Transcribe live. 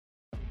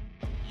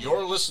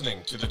You're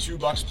listening to the Two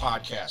Bucks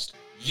Podcast,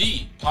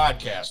 the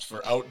podcast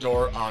for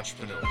outdoor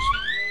entrepreneurs.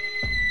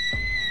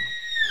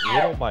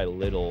 Little by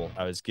little,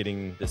 I was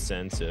getting the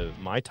sense of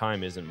my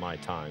time isn't my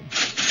time.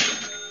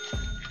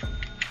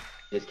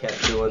 Just kept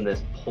feeling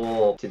this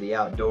pull to the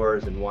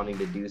outdoors and wanting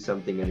to do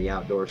something in the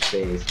outdoor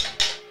space.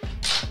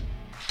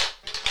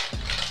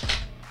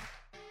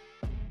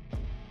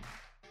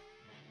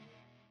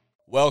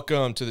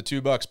 Welcome to the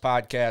Two Bucks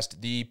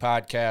Podcast, the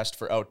podcast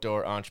for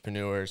outdoor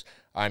entrepreneurs.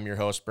 I'm your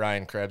host,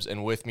 Brian Krebs,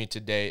 and with me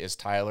today is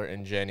Tyler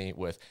and Jenni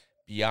with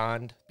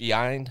Behind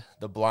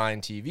the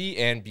Blind TV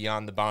and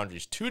Beyond the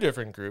Boundaries. Two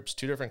different groups,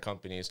 two different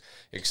companies.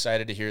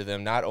 Excited to hear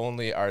them. Not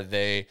only are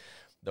they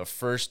the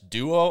first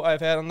duo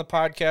I've had on the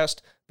podcast,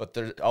 but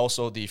they're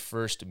also the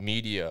first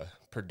media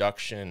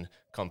production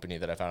company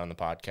that I've had on the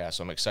podcast.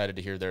 So I'm excited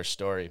to hear their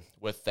story.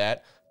 With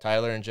that,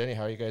 Tyler and Jenni,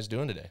 how are you guys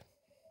doing today?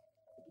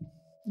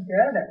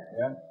 Good.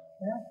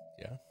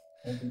 Yeah.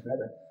 It'll be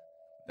better.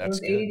 That's it was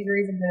good. 80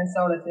 degrees in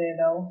Minnesota today,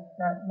 though.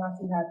 Not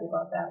too happy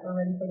about that. We're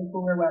ready for the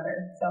cooler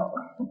weather. So.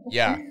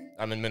 Yeah,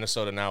 I'm in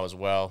Minnesota now as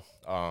well.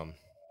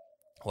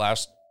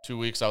 Last 2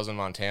 weeks I was in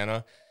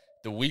Montana.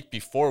 The week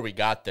before we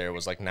got there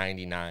was like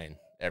 99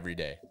 every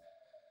day.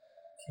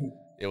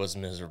 It was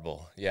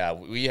miserable. Yeah,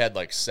 we had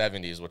like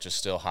 70s, which is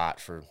still hot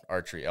for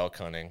archery elk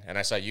hunting. And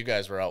I saw you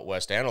guys were out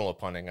west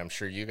antelope hunting. I'm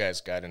sure you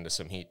guys got into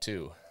some heat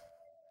too.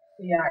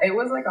 Yeah, it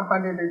was like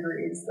 100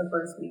 degrees the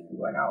first week we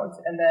went out.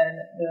 And then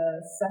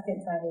the second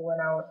time we went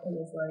out, it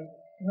was like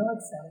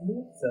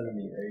 70?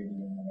 70 or 80,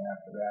 and then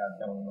after that,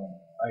 then we went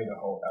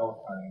Idaho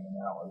elk hunting, and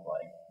that was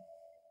like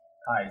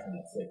highs in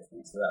the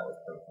 60s, so that was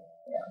perfect.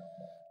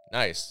 Yeah.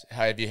 Nice.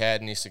 Have you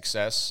had any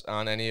success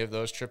on any of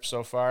those trips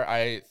so far?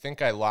 I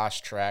think I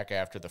lost track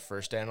after the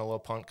first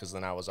antelope hunt because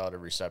then I was out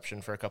of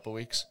reception for a couple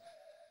weeks.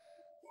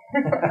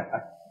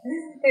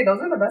 Hey, those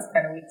are the best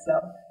kind of weeks,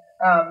 though.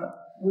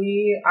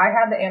 I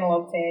had the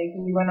antelope tag.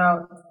 We went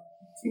out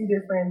 2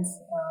 different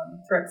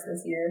trips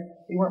this year.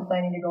 We weren't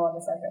planning to go on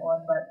the second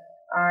one, but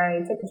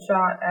I took a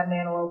shot at an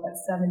antelope at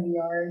 70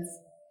 yards,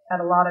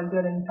 had a lot of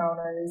good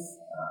encounters,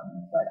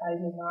 but I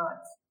did not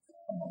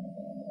come home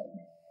with an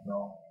antelope. No,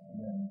 and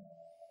then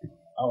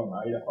out in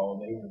Idaho,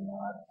 they were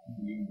not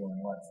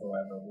bugling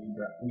whatsoever.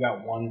 We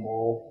got one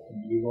bull to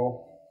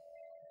bugle,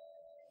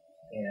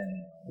 and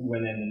we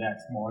went in the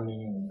next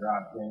morning and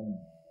dropped in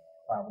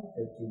probably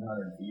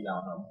 1,500 feet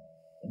on them.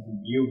 And he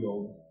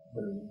bugled,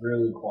 but it was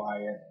really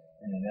quiet,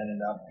 and it ended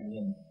up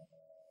being,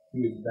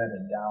 he was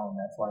bedded down.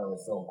 That's why it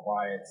was so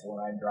quiet. So when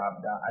I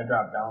dropped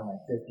down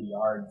like 50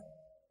 yards,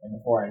 and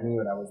before I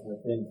knew it, I was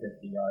within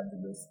 50 yards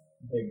of this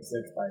big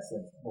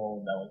 6x6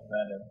 bull that was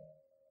bedded.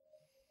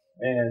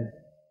 And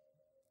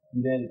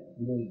he didn't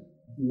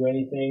do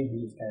anything.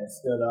 He just kind of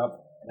stood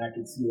up, and I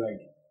could see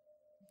like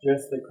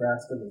just the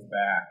crest of his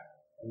back.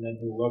 And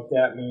then he looked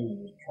at me and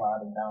he just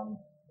trotted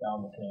down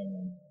the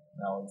canyon.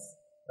 That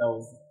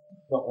was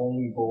the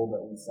only bull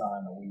that we saw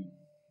in a week.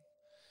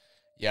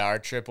 Yeah, our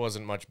trip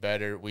wasn't much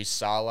better. We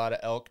saw a lot of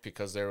elk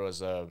because there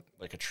was a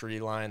tree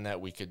line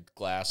that we could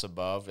glass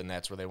above, and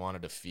that's where they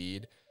wanted to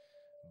feed.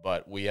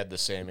 But we had the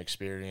same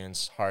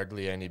experience,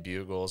 hardly any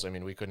bugles. I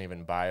mean, we couldn't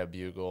even buy a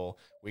bugle.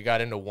 We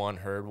got into one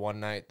herd one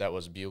night that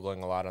was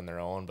bugling a lot on their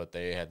own, but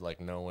they had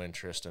like no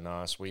interest in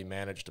us. We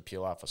managed to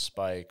peel off a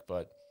spike,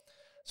 but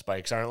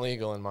spikes aren't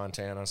legal in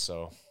Montana,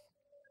 so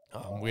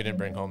we didn't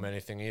bring home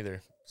anything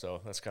either.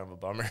 So that's kind of a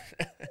bummer.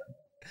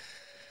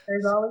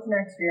 There's always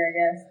next year, I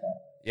guess.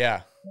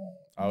 Yeah,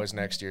 always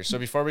next year. So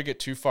before we get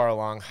too far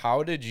along,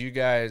 how did you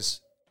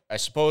guys, I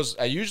suppose,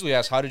 I usually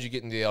ask how did you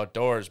get into the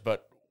outdoors,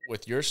 but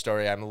with your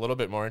story, I'm a little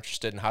bit more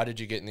interested in how did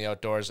you get in the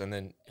outdoors, and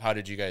then how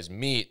did you guys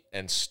meet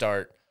and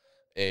start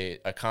a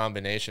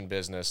combination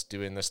business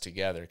doing this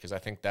together? Because I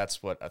think that's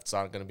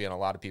going to be on a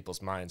lot of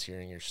people's minds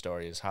hearing your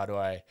story is how do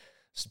I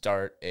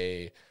start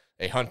a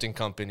hunting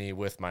company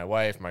with my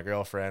wife, my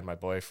girlfriend, my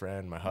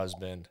boyfriend, my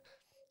husband.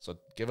 So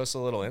give us a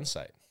little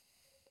insight.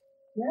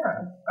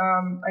 Yeah.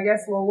 I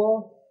guess,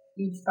 we'll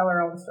each tell our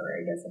own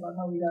story, I guess, about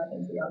how we got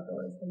into the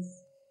outdoors,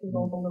 because we're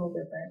both a little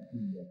different.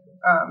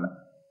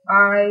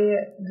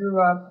 I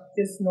grew up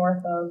just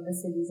north of the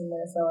cities in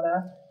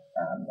Minnesota,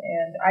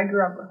 and I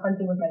grew up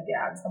hunting with my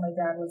dad. So my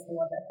dad was the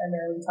one that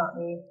primarily taught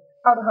me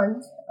how to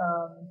hunt.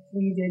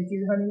 We did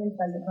deer hunting and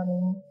pheasant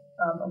hunting,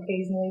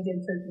 occasionally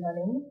did turkey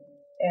hunting,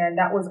 and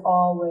that was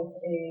all with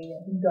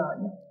a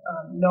gun,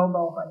 no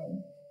bow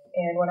hunting.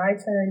 And when I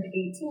turned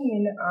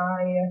 18,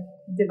 I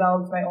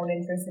developed my own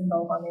interest in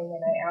bow hunting,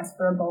 and I asked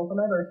for a bow for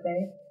my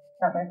birthday,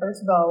 got my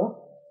first bow,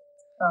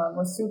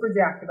 was super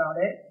jacked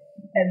about it.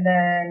 And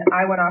then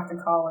I went off to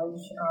college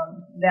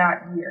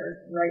that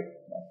year, right,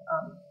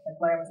 like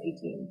when I was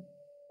 18.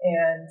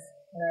 And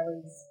when I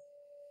was,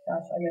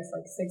 I guess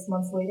like 6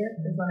 months later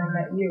is when I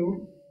met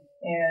you.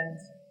 And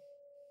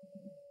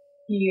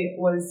he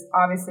was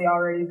obviously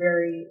already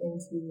very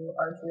into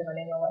archery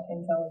hunting. I'll let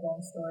him tell his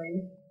own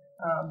story.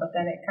 But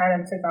then it kind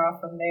of took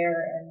off from there,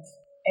 and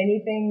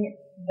anything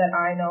that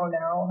I know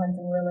now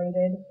hunting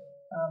related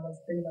was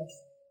pretty much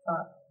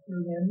taught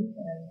through him.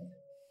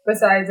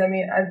 besides, I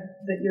mean,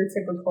 your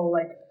typical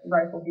like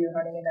rifle deer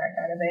hunting and that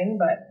kind of thing.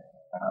 But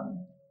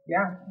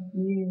yeah,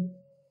 he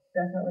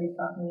definitely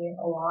taught me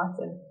a lot,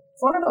 and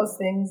it's one of those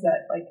things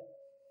that, like,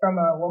 from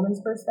a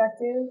woman's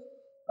perspective,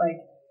 like,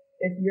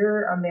 if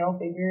you're a male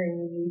figure and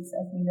you meet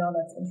a female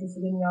that's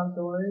interested in the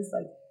outdoors,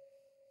 like,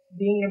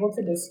 being able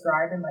to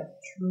describe and like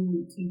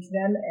truly teach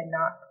them and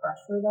not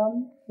pressure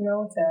them, you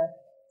know, to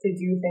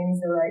do things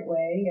the right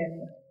way.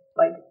 And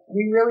like,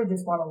 we really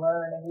just want to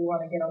learn and we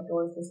want to get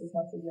outdoors just as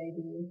much as they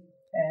do.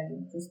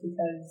 And just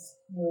because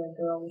we're a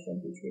girl, we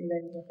shouldn't be treated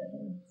any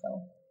differently.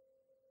 So.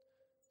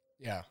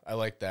 Yeah, I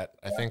like that.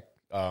 I think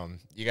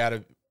you got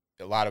to,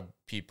 a lot of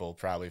people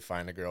probably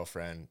find a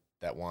girlfriend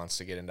that wants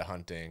to get into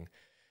hunting,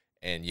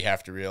 and you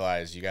have to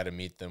realize you got to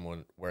meet them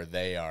where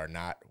they are,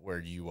 not where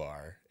you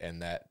are.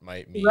 And that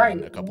might mean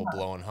a couple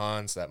blown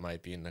hunts. That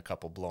might be in a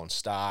couple blown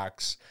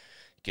stocks.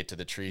 Get to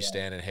the tree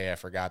stand and, hey, I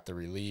forgot the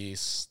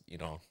release. You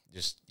know,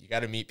 just you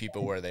got to meet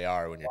people where they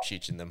are when you're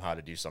teaching them how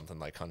to do something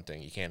like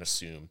hunting. You can't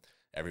assume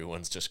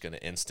everyone's just going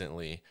to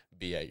instantly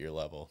be at your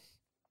level.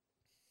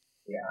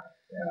 Yeah.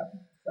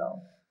 So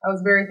I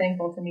was very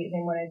thankful to meet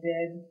him when I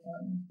did.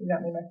 He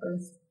got me my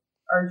first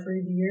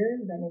archery deer.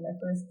 He got me my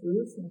first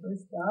goose and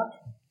first duck.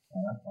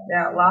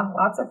 Yeah,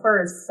 lots of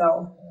firsts.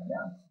 So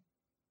yeah.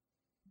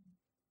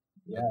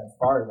 As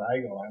far as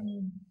I go, I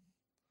mean,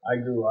 I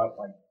grew up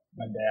like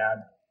my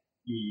dad.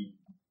 He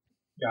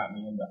got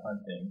me into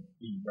hunting.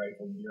 He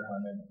rifle deer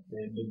hunted.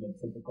 They did the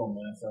typical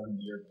Minnesota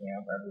deer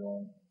camp.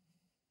 Everyone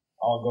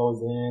all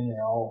goes in.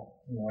 They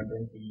all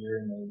drink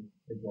beer and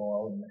they go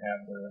out and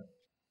have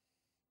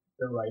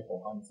their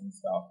rifle hunts and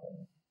stuff.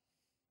 And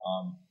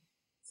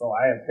so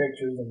I have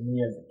pictures of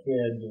me as a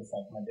kid, just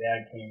like my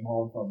dad came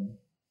home from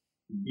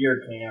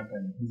deer camp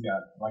and he's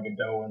got like a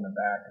doe in the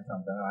back or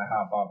something, and I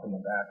hop up in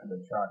the back of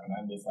the truck and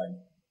I'm just like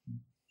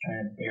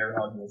trying to bear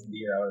hug this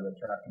deer out of the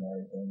truck and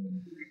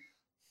everything.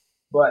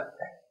 But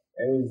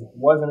it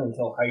wasn't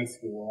until high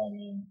school. I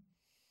mean,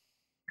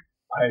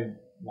 like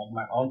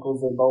my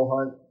uncles would bow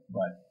hunt,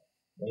 but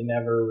they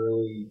never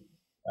really,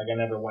 like, I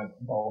never went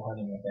bow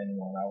hunting with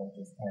anyone. I was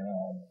just kind of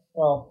like,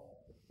 well,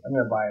 I'm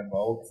going to buy a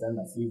bow because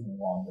then my season's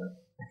longer.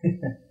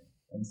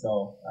 And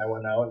so I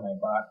went out and I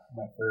bought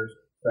my first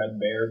Fred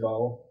Bear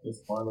bow,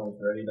 just one that was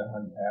ready to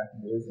hunt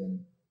packages, and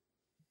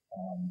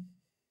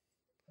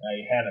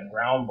I had a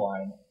ground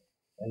blind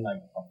and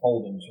like a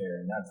folding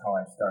chair, and that's how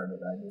I started.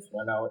 I just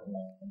went out in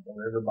the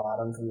river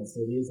bottoms in the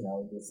cities, and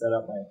I would just set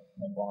up my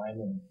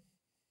blind, and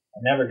I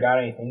never got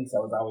anything,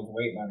 so I was always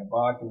waiting on a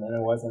buck. And then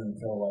it wasn't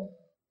until like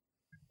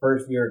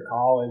first year of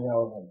college,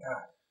 I was like,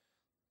 God,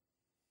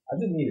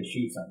 I just need to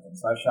shoot something.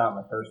 So I shot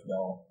my first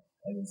doe.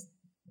 I just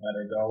let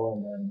her go,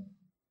 and then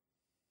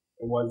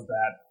it was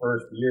that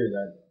first year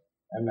that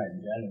I met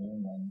Jenni,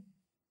 and then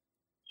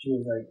she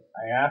was like,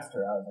 I asked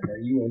her, I was like,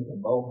 are you into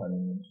bow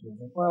hunting? And she was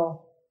like,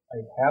 well, I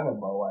have a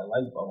bow. I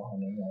like bow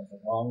hunting. And I was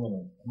like, well, I'm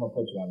gonna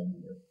put you on a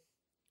deer.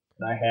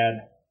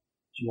 And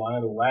she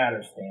wanted a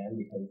ladder stand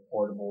because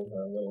portables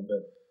are a little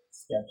bit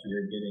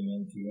sketchier getting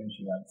into, and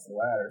she likes the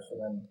ladder.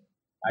 So then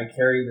I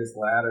carried this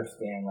ladder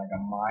stand like a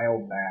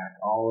mile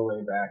back, all the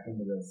way back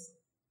into this.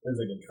 There's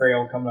like a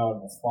trail coming out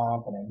of the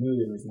swamp, and I knew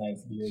there was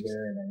nice deer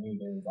there, and I knew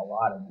there was a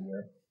lot of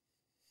deer.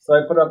 So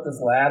I put up this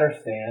ladder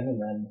stand,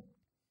 and then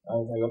I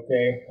was like,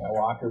 okay. I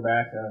walked her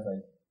back, and I was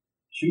like,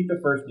 shoot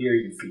the first deer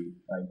you see.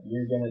 Like,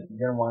 you're gonna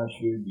want to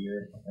shoot a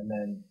deer, and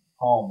then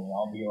call me.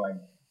 I'll be like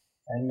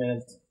 10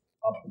 minutes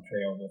up the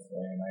trail this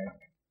way. And I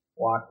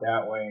walked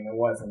that way, and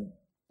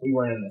we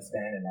weren't in the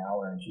stand an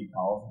hour, and she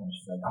calls me, and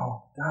she's like,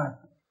 oh, God,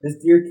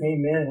 this deer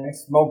came in, and I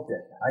smoked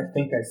it. I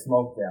think I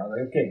smoked it. I was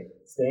like, okay,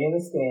 stay in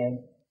the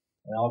stand.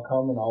 And I'll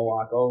come and I'll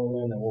walk over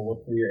there, and then we'll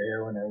look through your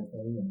arrow and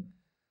everything. And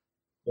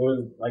it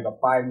was like a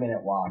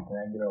 5-minute walk, and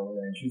I get over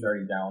there, and she's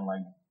already down,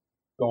 like,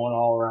 going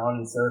all around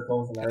in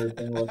circles and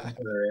everything, looking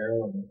for her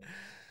arrow. And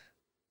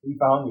we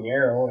found the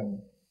arrow,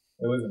 and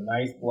it was a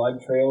nice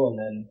blood trail. And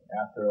then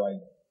after like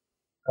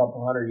a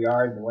couple 100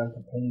 yards, we went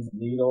to pins and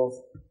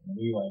needles, and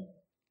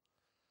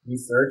we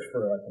searched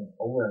for like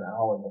over an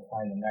hour to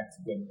find the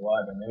next good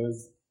blood. And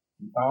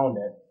we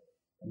found it.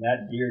 And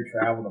that deer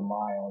traveled a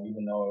mile,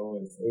 even though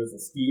it was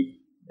a steep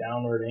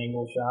downward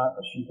angle shot,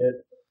 but she hit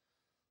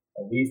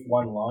at least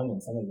one lung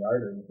and some of the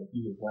arteries, but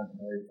he just went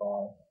very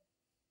far.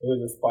 It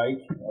was a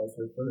spike. That was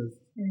her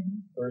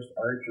first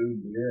archery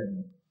deer,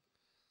 and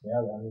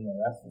yeah, I mean, the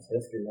rest is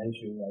history. Then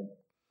she was like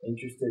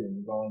interested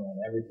in going on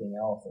everything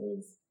else.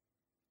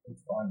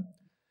 It's fun.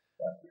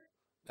 Yeah.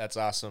 That's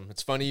awesome.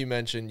 It's funny you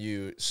mentioned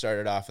you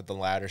started off at the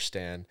ladder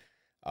stand,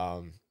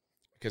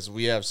 because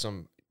we have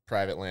some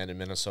private land in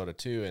Minnesota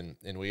too,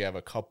 and we have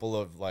a couple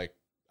of, like,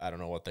 I don't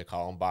know what they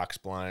call them, box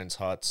blinds,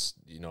 huts,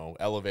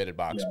 elevated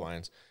box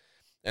blinds.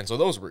 And so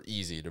those were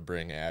easy to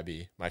bring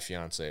Abby, my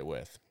fiance,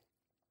 with.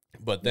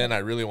 But then I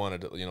really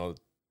wanted to,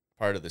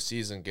 part of the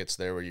season gets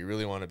there where you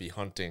really want to be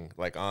hunting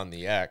like on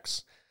the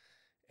X,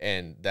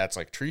 and that's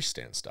like tree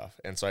stand stuff.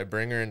 And so I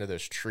bring her into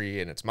this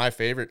tree, and it's my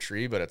favorite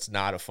tree, but it's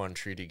not a fun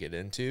tree to get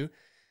into.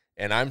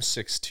 And I'm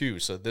 6'2",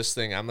 so this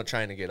thing, I'm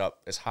trying to get up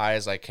as high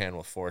as I can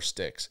with 4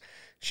 sticks.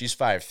 She's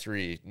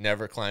 5'3",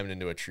 never climbed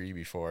into a tree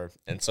before.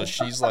 And so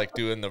she's like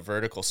doing the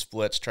vertical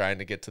splits trying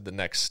to get to the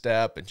next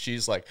step. And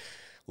she's like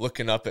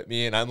looking up at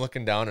me, and I'm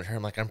looking down at her.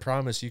 I'm like, I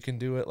promise you can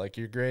do it. Like,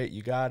 you're great.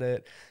 You got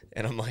it.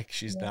 And I'm like,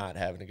 she's not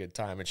having a good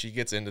time. And she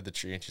gets into the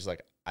tree, and she's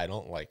like, I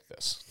don't like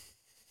this.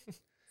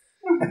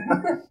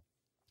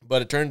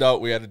 But it turned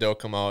out we had a doe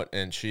come out,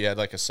 and she had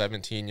like a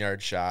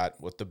 17-yard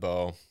shot with the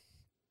bow.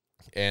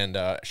 And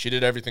she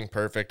did everything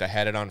perfect. I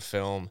had it on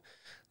film.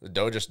 The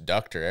doe just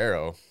ducked her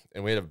arrow,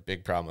 and we had a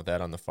big problem with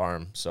that on the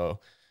farm. So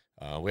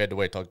we had to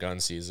wait till gun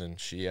season.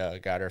 She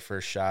got her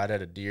first shot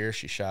at a deer.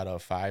 She shot a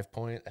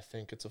 5-point. I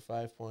think it's a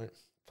 5-point,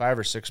 5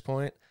 or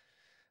 6-point.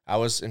 I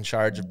was in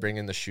charge of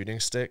bringing the shooting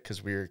stick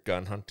because we were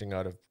gun hunting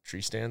out of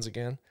tree stands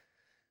again.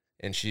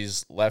 And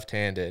she's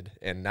left-handed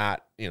and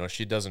not,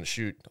 she doesn't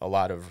shoot a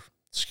lot of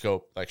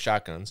scope like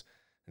shotguns.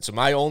 And so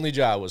my only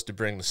job was to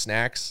bring the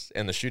snacks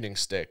and the shooting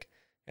stick.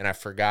 And I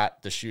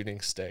forgot the shooting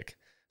stick.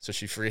 So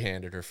she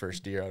free-handed her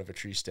first deer out of a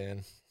tree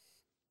stand.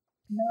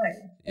 Nice.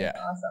 Yeah. That's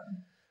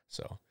awesome.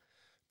 So,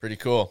 pretty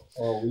cool.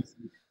 Well, at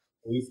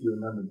least you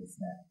remember the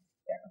snack.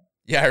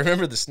 Yeah, I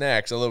remember the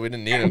snacks, although we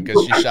didn't need them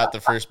because she shot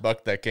the first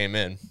buck that came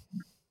in.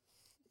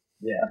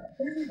 Yeah.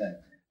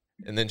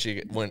 And then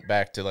she went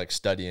back to, like,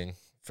 studying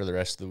for the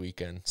rest of the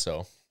weekend,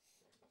 so.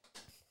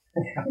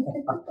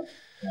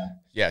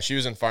 Yeah, she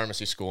was in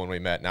pharmacy school when we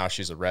met. Now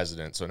she's a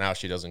resident, so now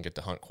she doesn't get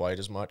to hunt quite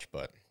as much,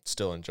 but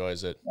still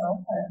enjoys it.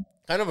 Okay.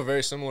 Kind of a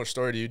very similar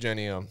story to you,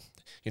 Jenny.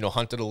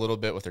 Hunted a little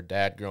bit with her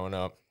dad growing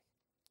up,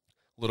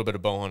 a little bit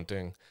of bow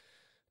hunting,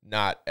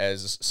 not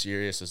as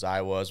serious as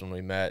I was when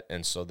we met,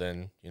 and so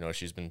then,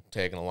 she's been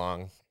tagging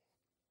along.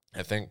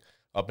 I think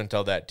up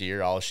until that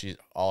deer,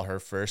 all her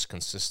first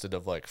consisted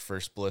of like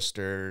first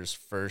blisters,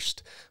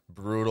 first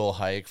brutal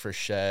hike for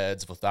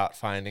sheds without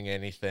finding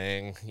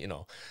anything,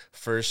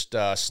 first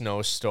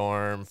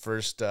snowstorm,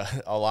 first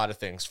a lot of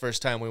things.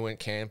 First time we went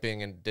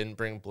camping and didn't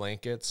bring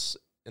blankets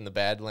in the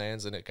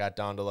Badlands, and it got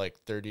down to like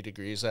 30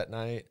 degrees that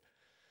night.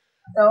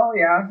 Oh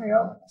yeah,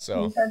 yep.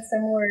 So we've had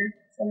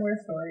similar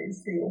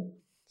stories too.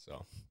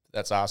 So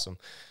that's awesome.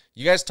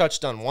 You guys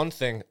touched on one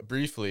thing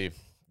briefly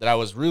that I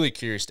was really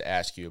curious to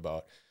ask you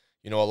about.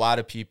 A lot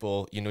of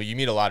people, you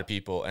meet a lot of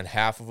people, and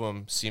half of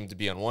them seem to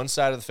be on one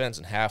side of the fence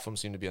and half of them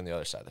seem to be on the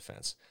other side of the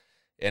fence.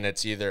 And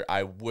it's either,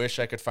 I wish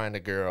I could find a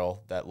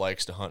girl that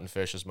likes to hunt and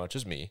fish as much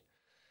as me,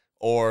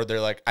 or they're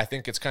like, I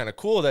think it's kind of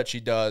cool that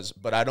she does,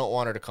 but I don't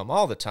want her to come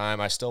all the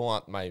time. I still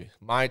want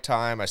my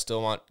time. I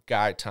still want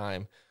guy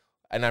time.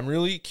 And I'm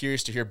really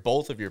curious to hear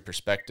both of your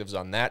perspectives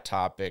on that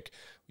topic.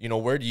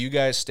 Where do you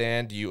guys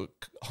stand? Do you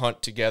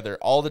hunt together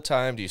all the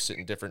time? Do you sit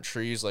in different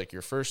trees like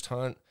your first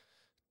hunt?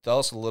 Tell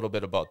us a little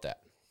bit about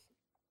that.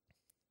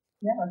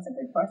 Yeah, that's a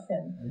good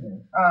question.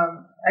 Mm-hmm.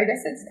 I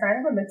guess it's kind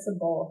of a mix of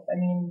both. I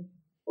mean,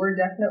 we're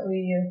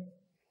definitely,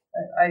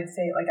 I'd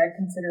say, like, I'd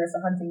consider us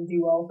a hunting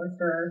duo for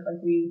sure. Like,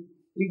 we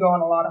go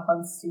on a lot of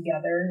hunts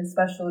together,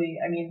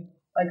 especially, I mean,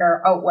 like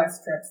our out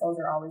west trips,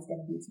 those are always going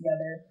to be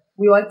together.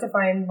 We like to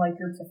find, like,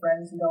 groups of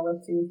friends to go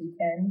with, too, if we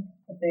can,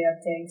 if they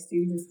have tags,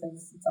 too, just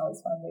because it's always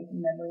fun making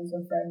memories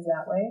with friends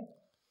that way.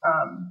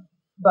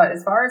 But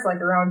as far as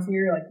like around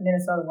here, like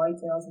Minnesota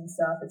whitetails and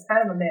stuff, it's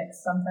kind of a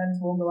mix.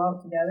 Sometimes we'll go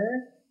out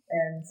together,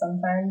 and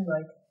sometimes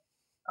like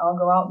I'll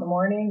go out in the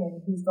morning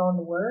and he's going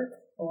to work,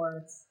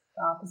 or it's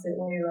the opposite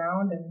way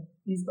around and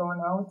he's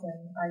going out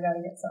and I got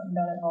to get something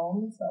done at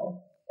home. So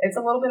it's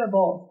a little bit of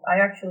both.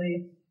 I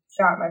actually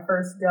shot my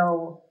first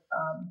doe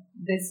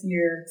this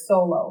year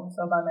solo,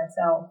 so by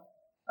myself.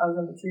 I was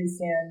in the tree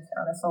stand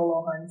on a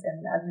solo hunt,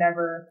 and I've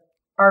never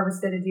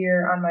harvested a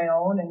deer on my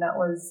own, and that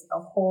was a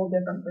whole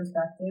different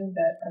perspective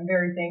that I'm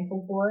very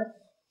thankful for.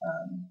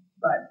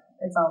 But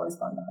it's always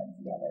fun to hunt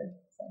together.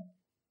 So.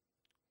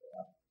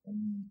 Yeah.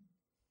 And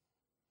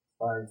as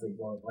far as it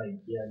goes,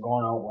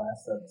 going out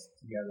west, that's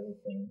together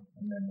thing.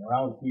 And then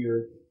around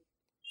here,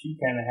 she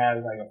kind of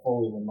has like a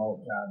fully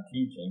remote job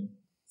teaching,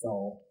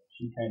 so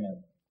she kind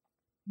of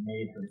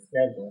made her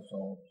schedule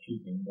so she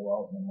can go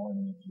out in the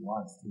morning if she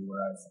wants to,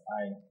 whereas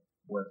I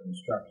work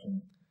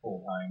construction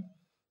full time.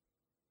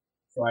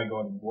 So I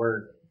go to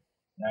work,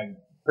 and I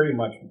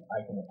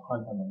can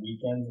hunt on the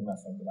weekends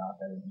unless I get off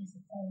at a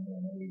decent time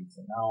during the week.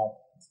 So now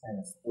it's kind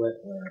of split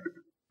where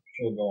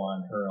she'll go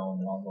on her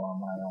own and I'll go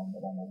on my own.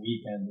 But on the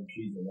weekend, if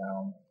she's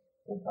around,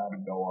 we'll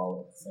probably go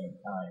out at the same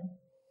time.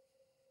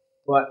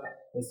 But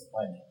it's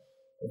like,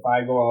 if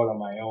I go out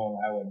on my own,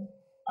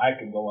 I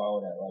could go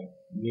out at like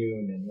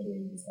noon and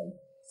literally just like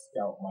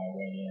scout my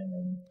way in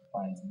and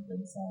find some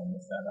good sign to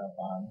set up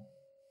on.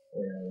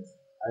 Whereas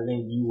I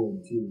think you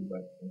would too,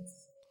 but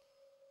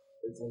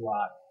it's a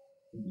lot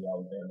to be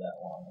out there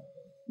that long, I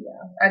think.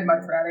 Yeah, I'd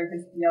much rather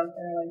just be out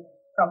there like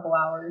a couple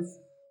hours.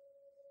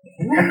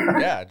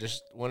 Yeah,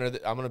 just I'm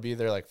going to be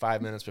there like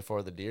 5 minutes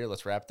before the deer.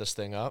 Let's wrap this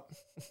thing up.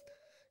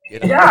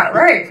 Yeah,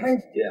 right.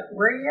 Like,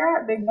 where you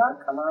at, big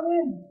dog? Come on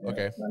in.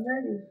 Okay. I'm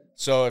ready.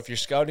 So if you're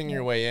scouting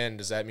your way in,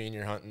 does that mean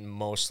you're hunting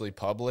mostly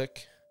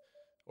public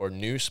or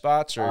new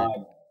spots? Or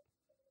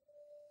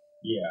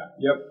Yeah.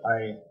 Yep.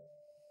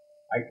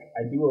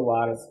 I do a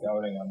lot of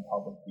scouting on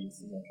public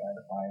pieces. I try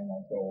to find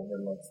like the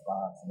overlooked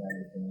spots and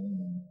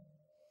everything.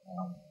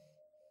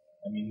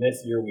 And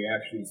this year we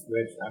actually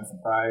switched. I'm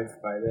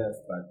surprised by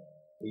this, but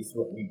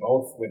we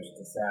both switched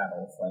to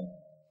saddles. Like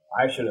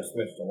I should have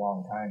switched a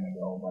long time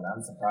ago, but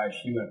I'm surprised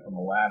she went from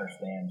a ladder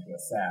stand to a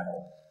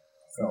saddle.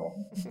 So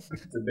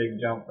it's a big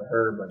jump for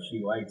her, but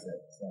she likes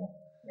it. So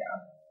yeah.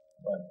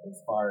 But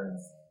as far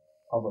as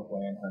public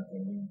land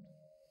hunting,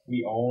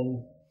 we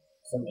own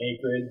some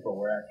acreage, but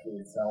we're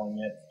actually selling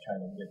it to try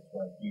to get to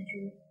our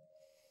future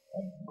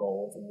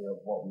goals of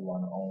what we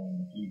want to own in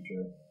the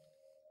future.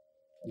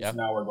 And so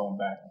now we're going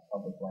back to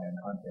public land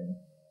hunting.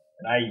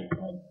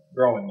 And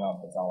growing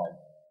up, it's all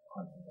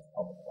hunting with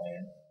public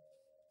land.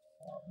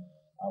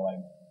 I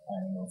like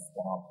finding those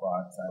swamp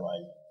bucks. I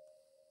like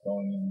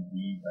going in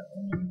deep.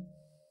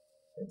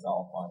 It's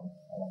all fun.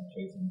 I like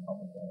chasing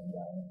public land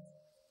giants.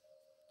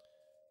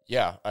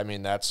 Yeah,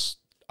 that's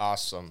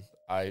awesome.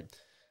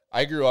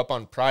 I grew up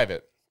on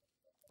private,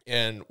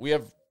 and we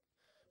have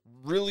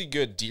really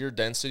good deer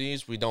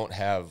densities. We don't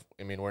have,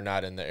 we're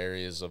not in the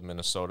areas of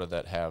Minnesota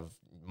that have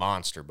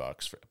monster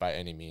bucks by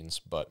any means,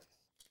 but,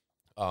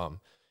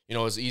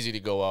 it's easy to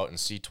go out and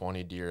see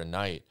 20 deer a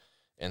night.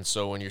 And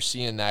so when you're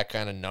seeing that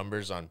kind of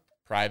numbers on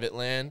private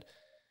land,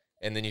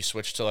 and then you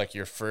switch to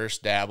your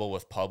first dabble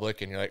with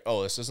public, and you're like,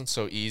 oh, this isn't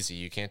so easy.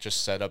 You can't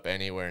just set up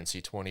anywhere and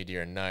see 20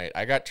 deer a night.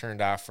 I got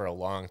turned off for a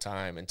long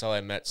time until I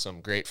met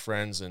some great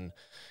friends in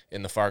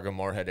the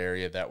Fargo-Moorhead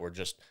area that were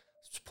just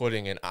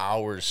putting in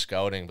hours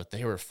scouting, but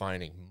they were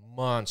finding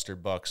monster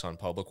bucks on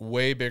public,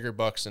 way bigger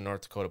bucks in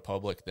North Dakota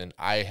public than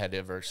I had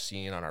ever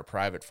seen on our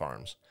private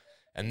farms.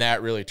 And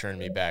that really turned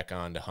me back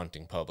on to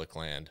hunting public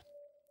land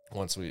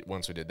once we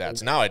did that.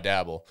 So now I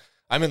dabble.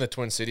 I'm in the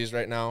Twin Cities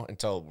right now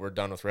until we're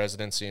done with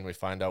residency and we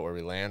find out where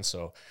we land.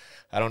 So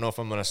I don't know if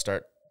I'm going to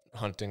start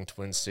hunting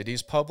Twin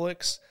Cities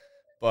publics,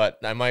 but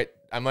I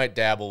might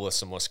dabble with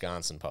some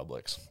Wisconsin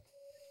publics.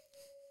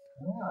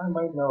 Well, I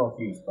might know a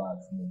few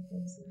spots in the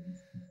Twin Cities.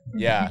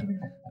 Yeah.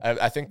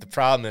 I think the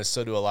problem is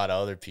so do a lot of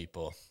other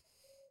people.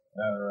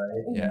 All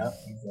right. Yeah,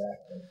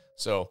 exactly.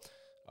 So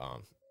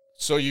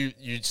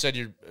you said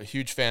you're a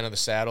huge fan of the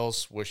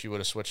saddles. Wish you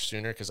would have switched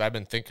sooner, because I've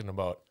been thinking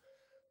about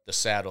the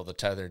saddle, the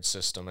tethered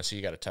system. I see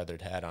you got a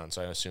tethered hat on,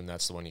 so I assume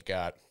that's the one you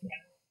got.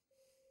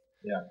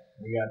 Yeah.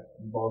 We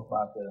both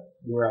bought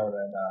we were out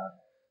at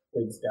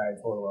Big Sky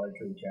Total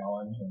Archery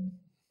Challenge, and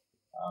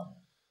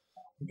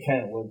we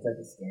kind of looked at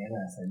the stand, and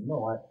I said, you know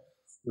what?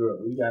 Screw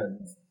it. We gotta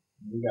do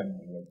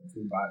it.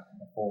 We bought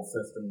the full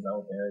systems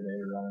out there. They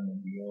were running the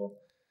deal.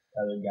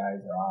 The other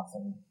guys are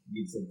awesome.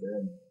 You'd sit there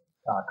and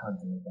talk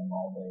hunting with them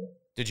all day.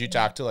 Did you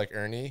talk to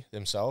Ernie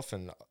himself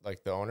and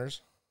the owners?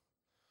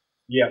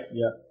 Yep.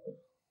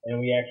 And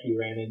we actually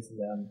ran into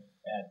them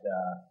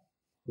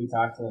we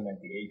talked to them at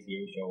the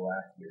ATA show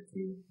last year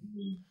too.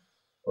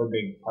 We're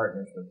big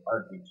partners with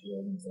Arctic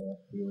Shield, and so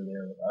we were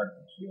there with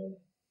Arctic Shield.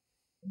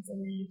 And so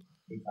we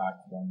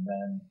talked to them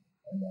then,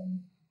 and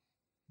then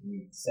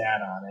we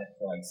sat on it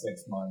for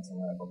 6 months, and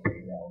we're like,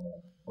 okay, yeah,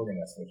 we're going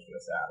to switch to a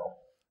saddle.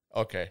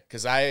 Okay,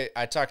 because I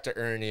talked to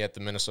Ernie at the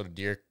Minnesota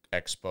Deer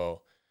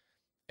Expo,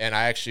 and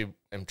I actually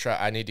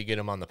I need to get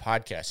him on the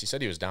podcast. He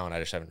said he was down. I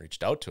just haven't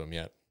reached out to him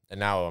yet. And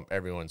now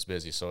everyone's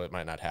busy, so it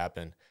might not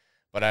happen.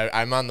 But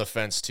I'm on the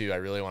fence, too. I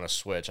really want to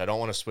switch. I don't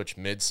want to switch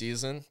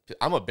mid-season.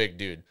 I'm a big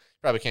dude.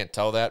 Probably can't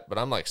tell that, but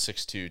I'm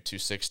 6'2",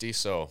 260,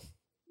 so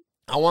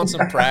I want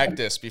some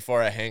practice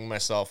before I hang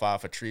myself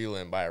off a tree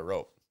limb by a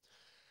rope.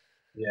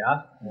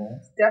 Yeah.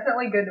 It's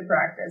definitely good to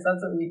practice.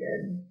 That's what we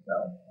did. So,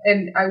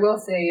 and I will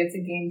say it's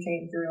a game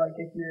changer,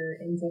 if you're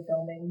into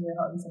filming your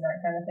hunts and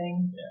that kind of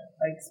thing.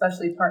 Yeah.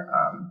 Especially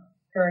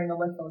pairing them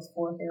with those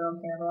 4th arrow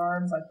camera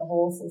arms, the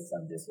whole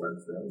system just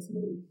works really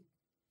smooth.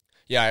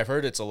 Yeah, I've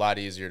heard it's a lot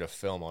easier to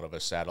film out of a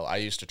saddle. I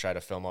used to try to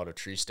film out of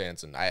tree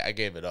stands, and I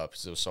gave it up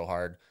because it was so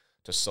hard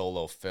to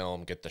solo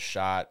film, get the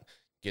shot,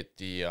 get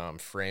the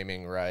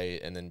framing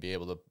right, and then be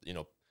able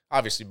to,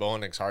 obviously bow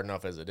hunting's hard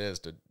enough as it is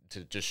to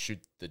just shoot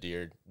the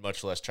deer,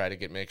 much less try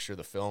to make sure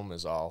the film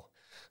is all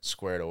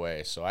squared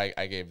away. So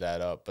I gave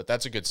that up. But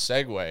that's a good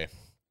segue.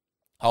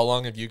 How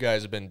long have you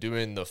guys been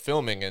doing the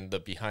filming and the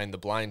behind the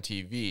blind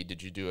TV?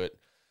 Did you do it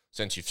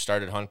since you've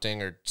started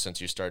hunting, or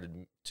since you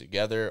started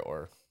together,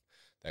 or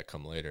that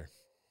come later?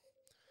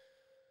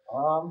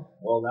 Well,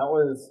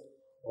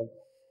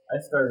 I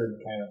started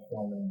kind of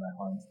filming my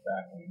hunts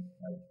back in,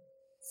 as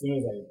soon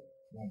as I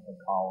went to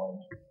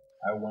college,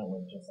 I went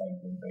with just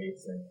the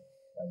basic,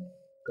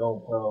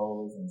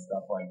 GoPros and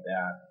stuff like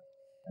that.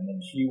 And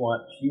then she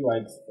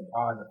likes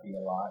photography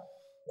a lot.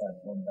 That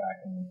went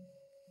back in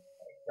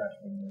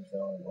freshman year,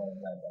 so it was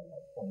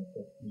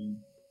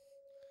 2015.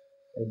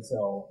 And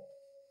so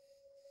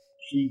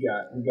we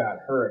got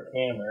her a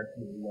camera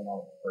because we went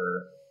out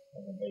for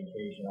a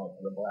vacation out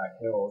to the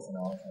Black Hills, and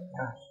I was like,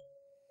 gosh,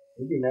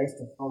 it'd be nice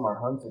to film our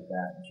hunts with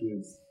that. And she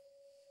was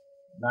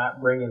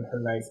not bringing her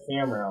nice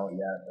camera out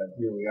yet, but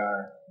here we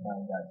are. Now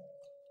we got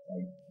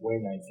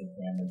way nicer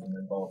cameras, and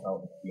they're both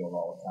out in the field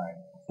all the time.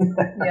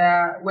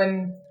 Yeah,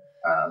 when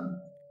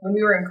when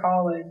we were in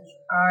college,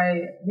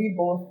 we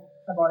both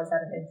have always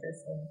had an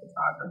interest in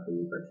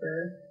photography for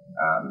sure.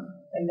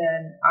 And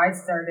then I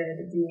started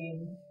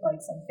doing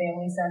like some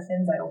family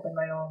sessions. I opened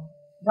my own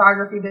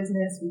photography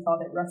business. We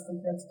called it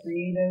Rustic Trips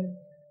Creative.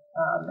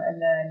 And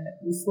then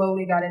we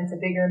slowly got into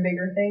bigger and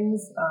bigger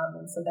things.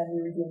 And so then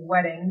we were doing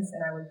weddings,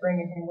 and I was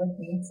bringing him with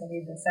me, so I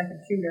needed a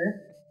second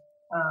shooter.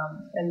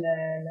 And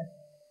then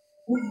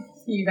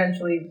he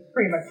eventually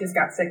pretty much just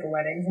got sick of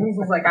weddings, and he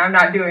was like, I'm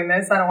not doing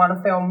this. I don't want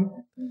to film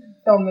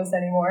this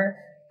anymore.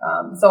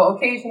 So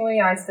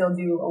occasionally I still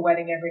do a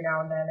wedding every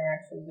now and then. I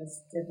actually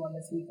just did one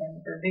this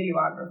weekend for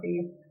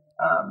videography.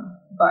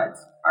 But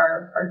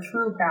our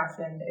true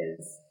passion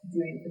is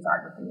doing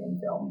photography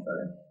and film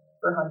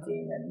for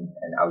hunting and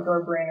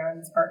outdoor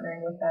brands,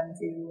 partnering with them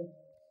too.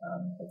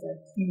 It's a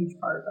huge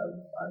part of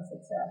our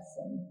success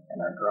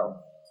and our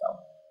growth. So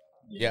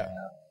yeah.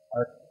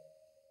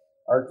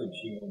 Arctic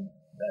Shield,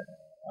 that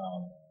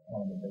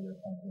one of the bigger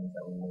companies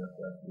that we work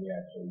with,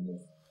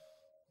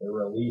 they're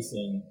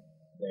releasing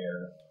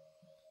their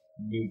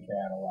new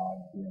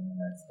catalog here in the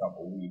next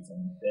couple of weeks,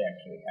 and they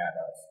actually had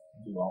us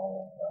do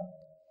all of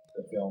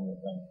the film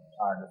with them,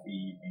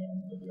 photography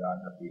and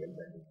videography of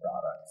their new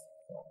products.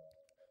 So.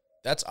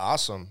 That's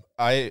awesome.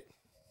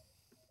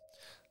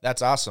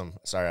 That's awesome.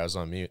 Sorry, I was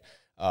on mute.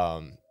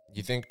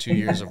 You think 2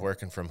 years of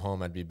working from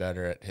home, I'd be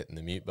better at hitting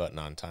the mute button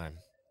on time.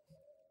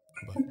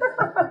 But,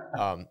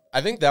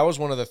 I think that was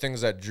one of the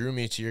things that drew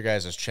me to your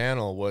guys'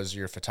 channel was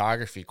your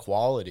photography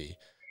quality.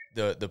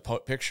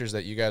 The pictures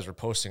that you guys were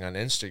posting on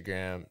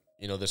Instagram,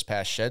 this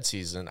past shed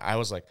season, I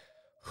was like,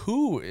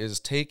 who is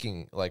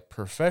taking like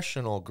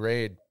professional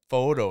grade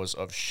photos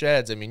of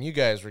sheds? I mean, you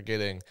guys were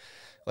getting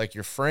like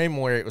your frame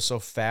rate was so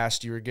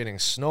fast, you were getting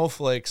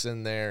snowflakes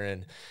in there,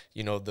 and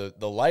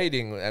the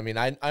lighting. I mean,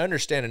 I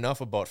understand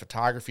enough about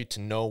photography to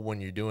know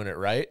when you're doing it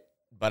right,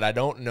 but I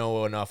don't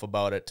know enough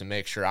about it to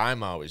make sure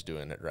I'm always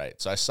doing it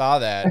right. So I saw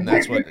that, and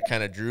that's what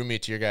kind of drew me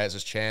to your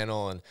guys'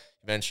 channel, and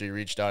eventually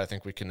reached out. I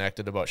think we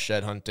connected about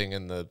shed hunting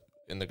in the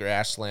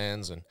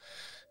grasslands,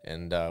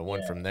 and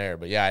went from there.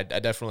 But yeah, I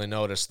definitely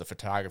noticed the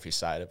photography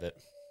side of it.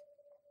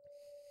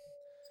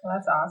 Well,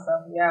 that's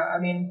awesome. Yeah,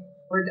 I mean,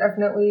 we're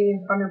definitely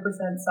 100%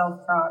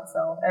 self-taught,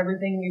 so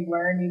everything we've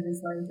learned, you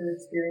just learn through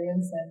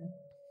experience and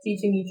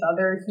teaching each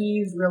other.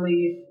 He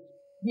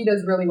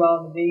does really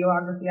well in the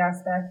videography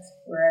aspect,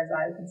 whereas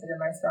I consider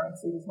my strong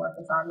suit is more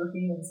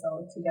photography, and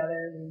so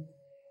together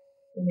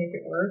we make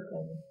it work.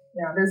 And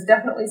yeah, there's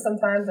definitely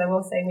sometimes, I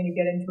will say, when you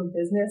get into a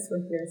business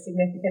with your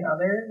significant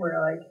other, where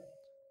like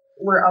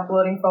we're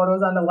uploading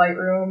photos on the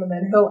Lightroom, and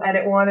then he'll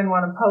edit one and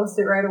want to post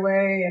it right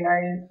away, and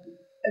I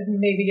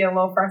maybe get a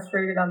little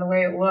frustrated on the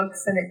way it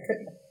looks, and it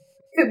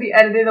could be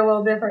edited a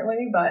little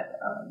differently, but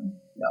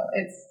no,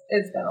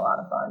 it's been a lot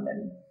of fun,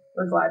 and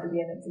we're glad to be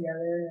in it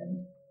together,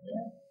 and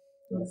yeah,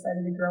 we're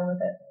excited to grow with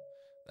it.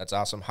 That's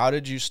awesome. How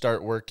did you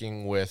start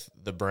working with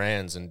the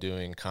brands and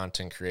doing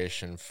content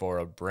creation for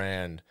a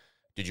brand?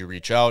 Did you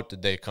reach out?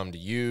 Did they come to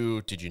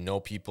you? Did you know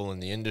people in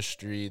the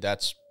industry?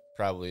 That's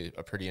probably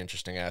a pretty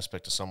interesting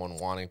aspect of someone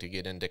wanting to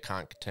get into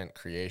content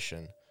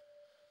creation.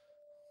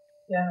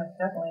 Yeah,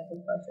 definitely a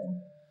good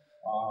question.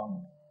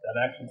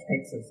 That actually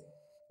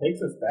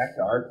takes us back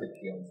to Arctic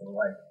Shield. So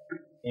like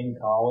in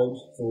college,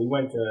 so we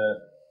went to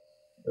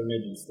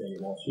Bemidji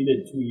State. Well, she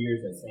did 2 years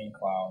at St.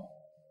 Cloud,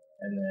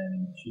 and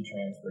then she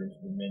transferred to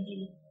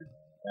Bemidji.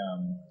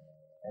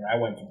 And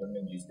I went to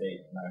Bemidji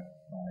State my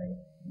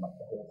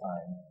whole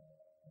time.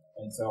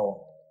 And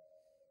so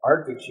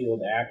Arctic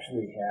Shield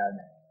actually had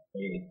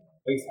a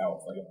ice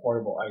house, like a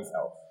portable ice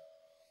house.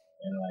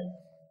 And like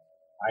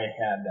I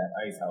had that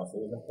ice house.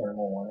 It was a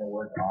thermal one. It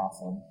worked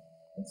awesome.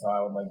 And so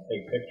I would like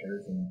take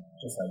pictures and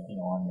just like,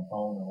 on your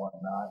phone or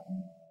whatnot.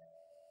 And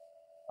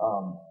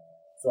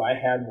so I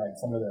had like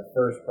some of their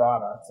first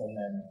products, and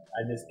then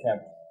I just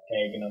kept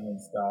tagging them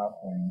and stuff.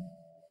 And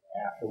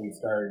after we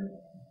started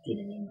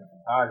getting into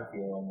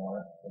photography a little more,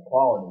 the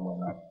quality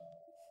went up.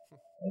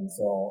 And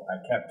so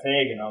I kept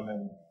tagging them,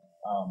 and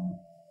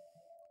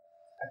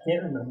I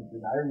can't remember.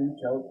 Did I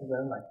reach out to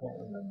them? I can't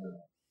remember.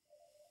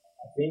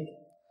 I think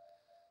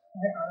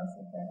I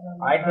honestly can't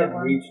remember. I had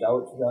reached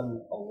out to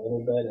them a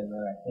little bit, and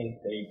then I think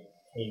they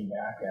came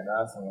back at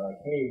us and were like,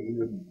 hey, we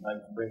would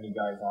like to bring you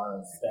guys on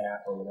as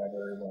staff or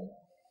whatever. Like,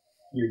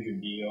 here's your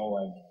deal.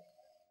 Like,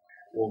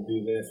 we'll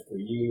do this for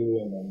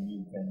you, and then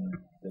you can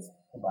just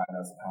provide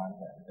us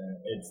content. And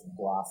it's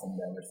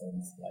blossomed ever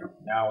since. Like,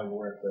 now we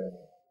work with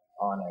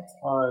Onyx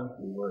Hunt.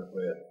 We work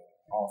with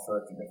all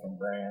sorts of different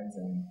brands,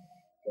 and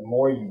the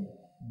more you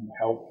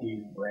help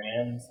these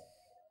brands,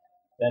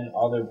 then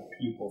other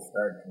people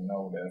start to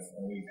notice,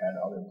 and we've had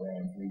other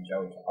brands reach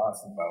out to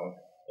us about,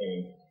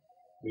 hey,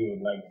 we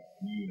would like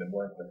you to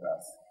work with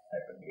us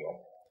type of deal.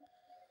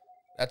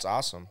 That's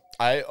awesome.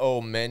 I owe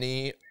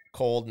many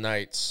cold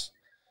nights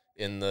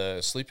in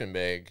the sleeping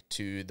bag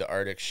to the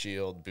Arctic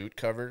Shield boot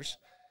covers.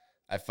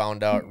 I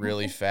found out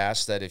really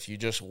fast that if you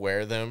just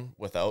wear them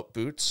without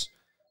boots,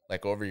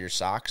 like over your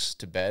socks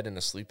to bed in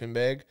a sleeping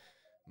bag,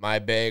 my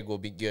bag will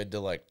be good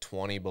to like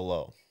 20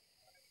 below.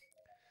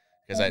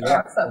 Because I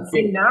Awesome.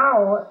 See,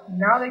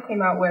 now they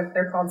came out with,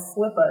 they're called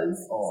slippas.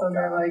 Oh, so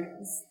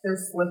they're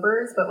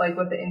slippers, but like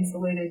with the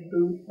insulated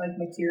boot like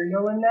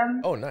material in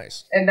them. Oh,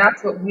 nice. And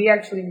that's what we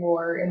actually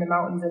wore in the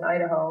mountains in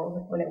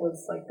Idaho when it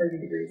was like 30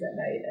 degrees at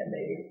night, and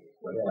they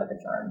worked like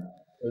a charm.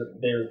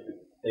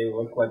 They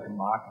look like a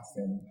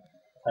moccasin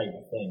type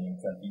of thing,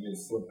 except you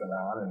just slip it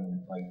on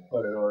and like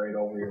put it right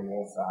over your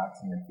wool socks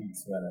and your feet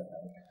sweat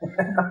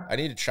at night. I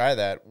need to try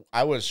that.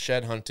 I was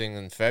shed hunting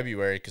in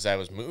February because I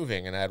was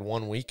moving, and I had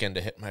one weekend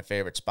to hit my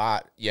favorite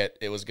spot, yet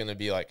it was going to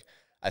be like,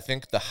 I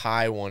think the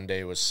high one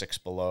day was 6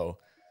 below,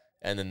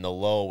 and then the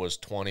low was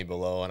 20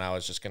 below, and I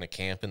was just going to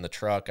camp in the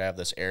truck. I have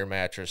this air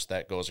mattress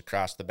that goes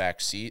across the back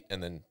seat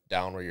and then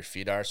down where your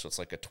feet are, so it's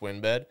like a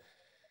twin bed,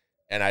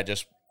 and I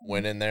just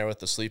went in there with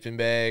the sleeping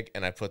bag,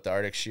 and I put the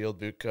Arctic Shield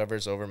boot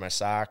covers over my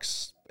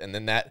socks. And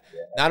then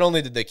not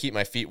only did they keep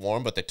my feet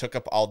warm, but they took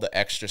up all the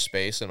extra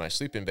space in my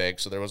sleeping bag.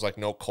 So there was like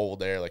no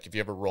cold air. Like if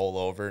you ever roll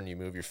over and you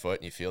move your foot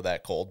and you feel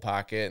that cold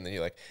pocket, and then you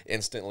like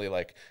instantly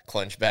like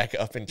clench back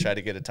up and try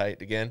to get it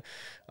tight again.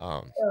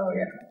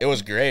 It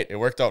was great. It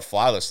worked out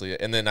flawlessly.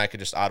 And then I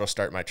could just auto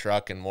start my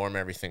truck and warm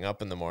everything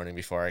up in the morning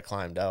before I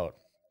climbed out.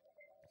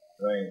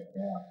 Right.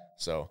 Yeah.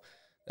 So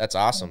that's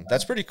awesome.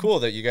 That's pretty cool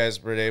that you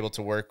guys were able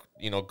to work,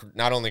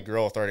 not only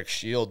grow with Arctic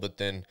Shield, but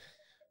then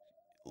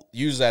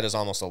use that as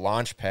almost a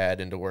launch pad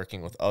into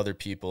working with other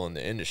people in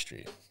the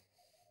industry.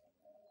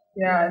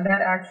 Yeah, and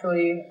that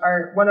actually,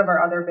 one of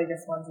our other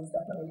biggest ones is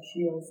definitely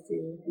Shields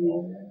too.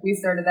 We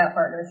started that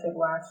partnership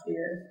last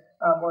year,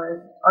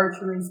 where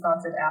archery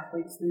sponsored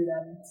athletes through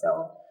them.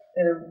 So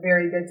they're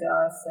very good to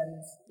us,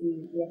 and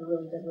we have a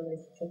really good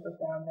relationship with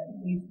them.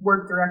 And we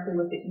work directly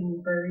with the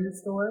Eden Prairie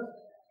store.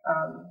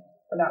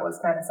 But that was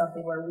kind of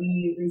something where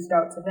we reached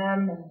out to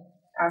them and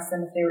asked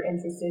them if they were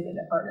interested in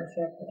a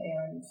partnership,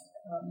 and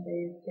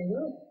they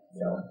would.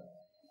 So.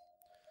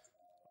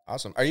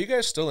 Awesome. Are you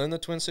guys still in the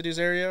Twin Cities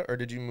area, or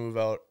did you move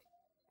out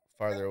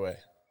farther away?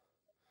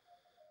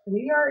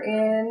 We are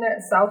in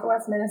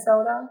southwest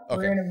Minnesota. Okay.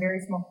 We're in a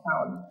very small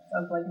town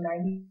of like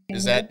 90.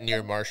 Is that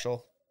near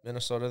Marshall,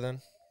 Minnesota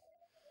then?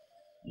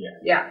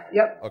 Yeah.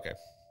 Yep. Okay.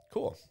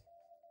 Cool.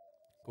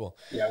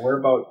 Yeah,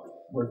 we're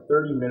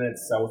 30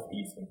 minutes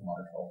southeast of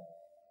Marshall.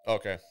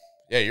 Okay.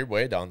 Yeah, you're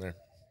way down there.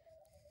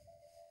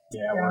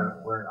 Yeah.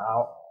 We're an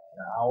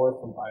hour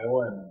from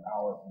Iowa and an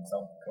hour from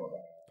South Dakota.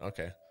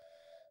 Okay.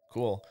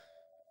 Cool.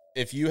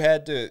 If you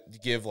had to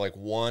give like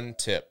one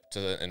tip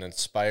to an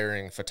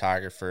inspiring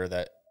photographer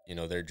that,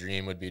 their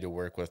dream would be to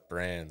work with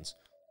brands,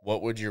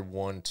 what would your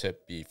one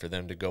tip be for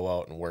them to go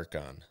out and work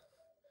on?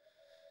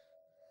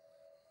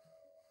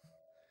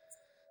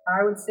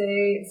 I would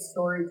say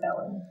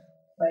storytelling.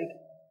 Like,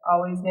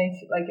 always make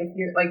sure, like, if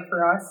you're, like,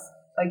 for us,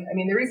 like, I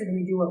mean, the reason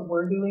we do what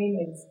we're doing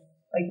is,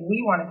 like,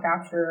 we want to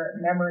capture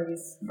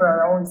memories for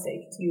our own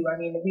sake, too. I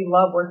mean, we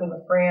love working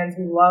with brands.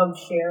 We love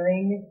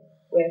sharing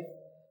with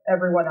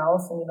everyone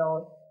else and,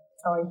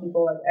 telling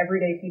people, like,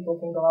 everyday people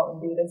can go out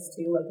and do this,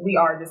 too. Like, we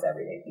are just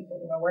everyday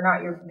people. We're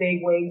not your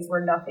big wigs.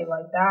 We're nothing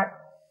like that.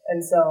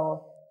 And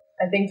so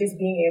I think just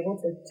being able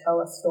to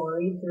tell a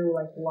story through,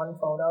 like, one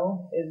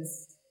photo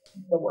is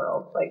the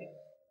world. Like,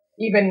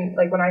 even,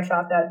 like, when I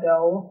shot that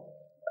doe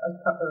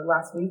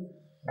last week,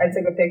 I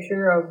took a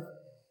picture of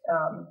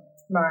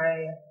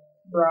my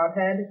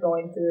broadhead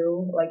going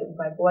through, like,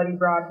 my bloody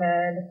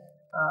broadhead,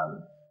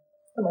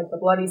 and, like,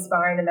 the bloody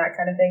spine and that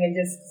kind of thing, and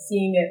just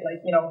seeing it, like,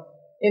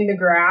 in the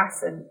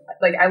grass, and,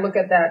 like, I look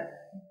at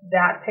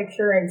that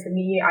picture, and to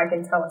me, I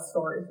can tell a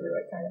story through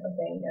it, kind of a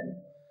thing,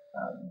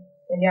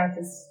 and yeah,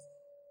 just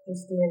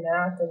doing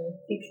that and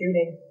keep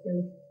shooting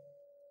too.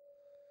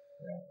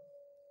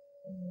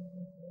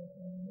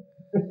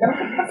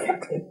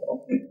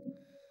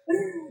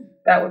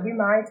 That would be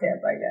my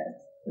tip, I guess.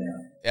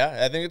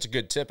 Yeah, I think it's a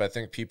good tip. I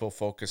think people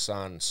focus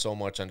on so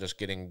much on just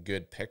getting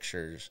good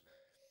pictures.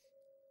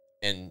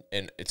 And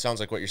it sounds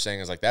like what you're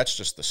saying is like, that's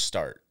just the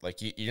start. Like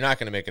you're not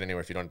going to make it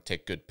anywhere if you don't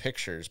take good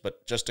pictures,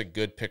 but just a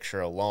good picture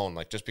alone,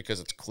 like just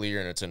because it's clear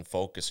and it's in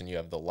focus and you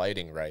have the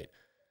lighting right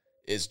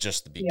is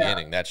just the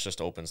beginning. Yeah. That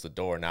just opens the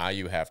door. Now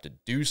you have to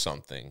do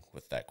something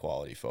with that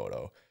quality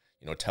photo,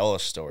 tell a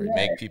story,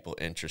 make people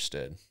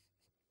interested.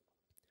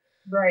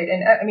 Right.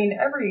 And I mean,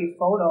 every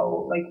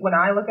photo, like when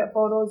I look at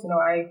photos,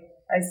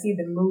 I see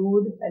the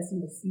mood, I see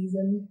the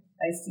season,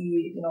 I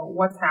see,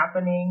 what's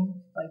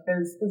happening. Like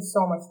there's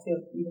so much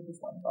to even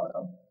just one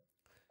photo.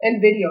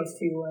 And videos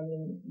too. I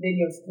mean,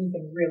 videos, you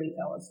can really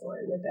tell a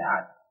story with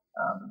that.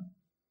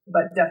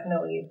 But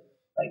definitely,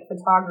 like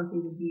photography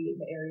would be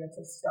the area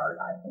to start,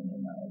 I think,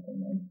 in my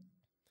opinion.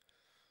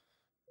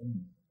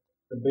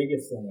 The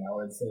biggest thing I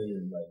would say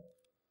is like,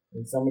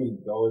 when somebody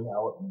goes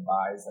out and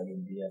buys like a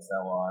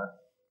DSLR,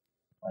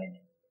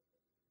 like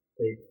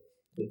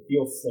they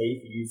feel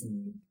safe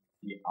using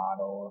the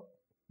auto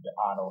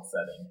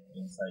setting.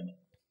 It's like,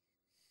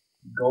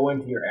 go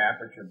into your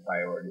aperture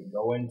priority,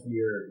 go into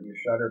your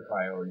shutter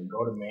priority,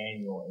 go to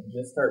manual, and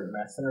just start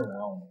messing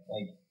around.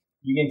 Like,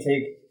 you can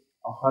take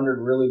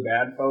 100 really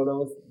bad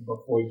photos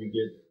before you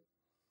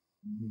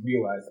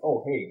realize,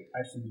 oh, hey,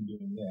 I should be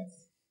doing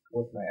this.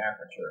 with my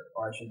aperture,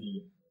 or I should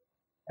be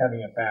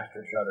having a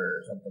faster shutter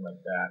or something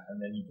like that.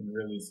 And then you can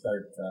really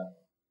start to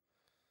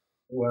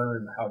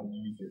learn how to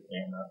use your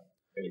camera,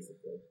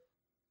 basically.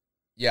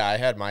 Yeah, I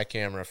had my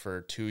camera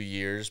for 2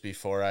 years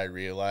before I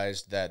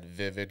realized that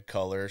vivid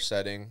color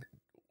setting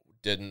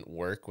didn't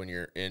work when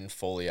you're in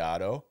fully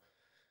auto.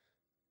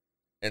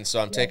 And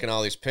so I'm taking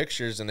all these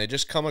pictures and they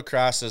just come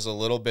across as a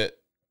little bit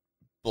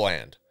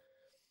bland.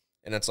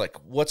 And it's like,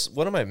 what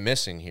am I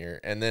missing here?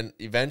 And then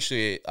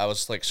eventually I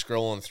was like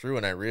scrolling through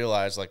and I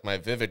realized like my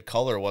vivid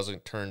color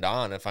wasn't turned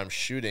on if I'm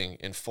shooting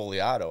in fully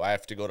auto. I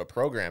have to go to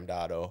programmed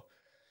auto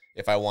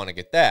if I want to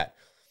get that.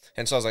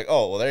 And so I was like,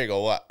 oh, well, there you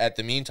go. Well, at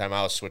the meantime,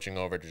 I was switching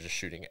over to just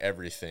shooting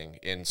everything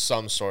in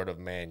some sort of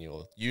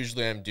manual.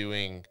 Usually I'm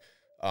doing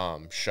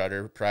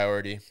shutter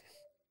priority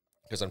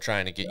because I'm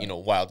trying to get,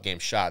 wild game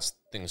shots,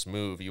 things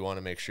move. You want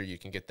to make sure you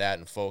can get that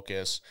in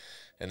focus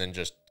and then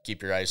just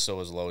keep your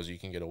ISO as low as you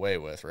can get away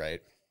with,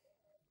 right?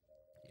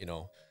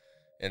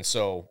 And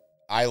so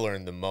I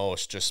learned the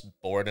most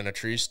just bored in a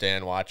tree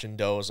stand watching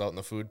does out in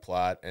the food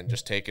plot and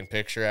just taking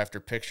picture after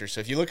picture. So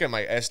if you look at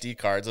my SD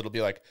cards, it'll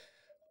be like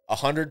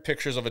 100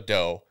 pictures of a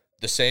doe,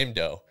 the same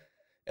doe,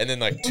 and then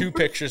like 2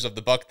 pictures of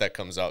the buck that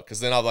comes out.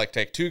 Because then I'll like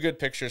take 2 good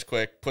pictures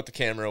quick, put the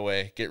camera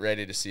away, get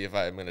ready to see if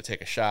I'm going to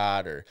take a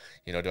shot or,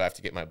 do I have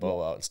to get my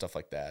bow out and stuff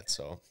like that.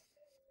 So.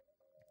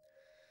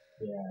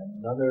 Yeah,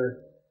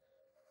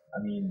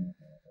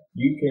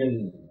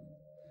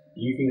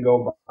 you can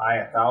go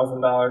buy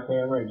 $1,000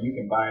 camera and you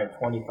can buy a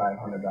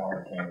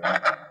 $2,500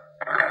 camera.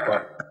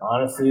 But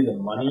honestly, the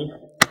money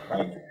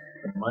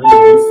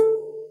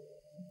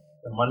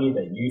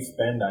that you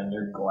spend on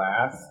your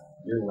glass,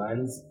 your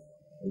lens,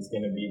 is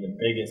going to be the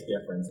biggest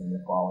difference in the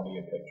quality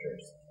of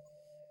pictures.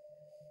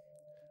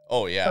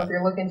 Oh, yeah. So if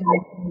you're looking to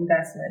make an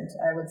investment,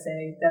 I would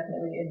say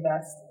definitely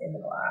invest in the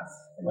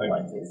glass and the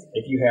lenses.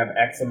 If you have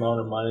X amount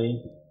of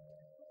money,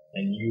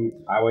 and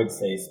I would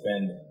say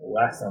spend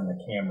less on the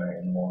camera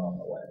and more on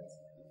the lens.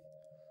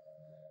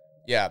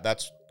 Yeah,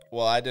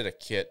 I did a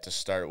kit to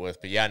start with,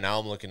 but yeah, now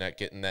I'm looking at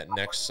getting that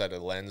next set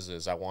of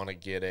lenses. I want to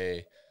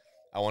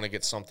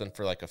get something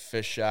for like a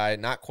fisheye,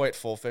 not quite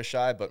full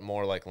fisheye, but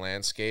more like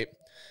landscape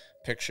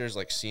pictures,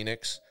 like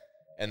scenics.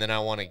 And then I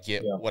want to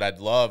get what I'd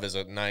love is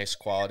a nice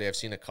quality. I've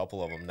seen a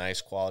couple of them,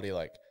 nice quality.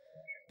 Like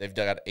they've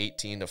got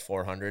 18 to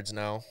 400s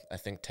now. I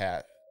think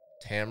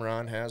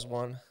Tamron has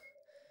one,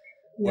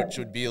 which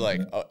would be like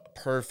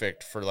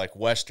perfect for like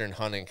Western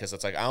hunting. Cause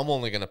it's like, I'm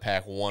only going to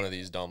pack one of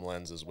these dumb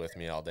lenses with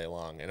me all day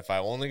long. And if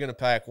I'm only going to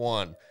pack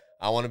one,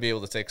 I want to be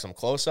able to take some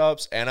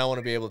close-ups and I want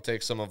to be able to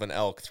take some of an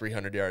elk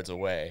 300 yards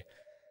away.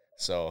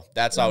 So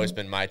that's always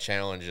been my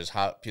challenge is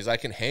because I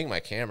can hang my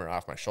camera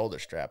off my shoulder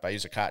strap. I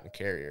use a cotton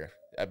carrier.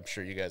 I'm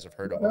sure you guys have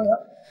heard of them,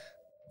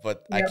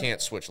 but I can't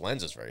switch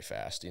lenses very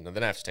fast.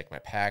 Then I have to take my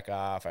pack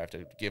off. I have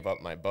to give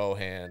up my bow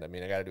hand. I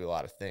mean, I got to do a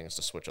lot of things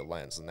to switch a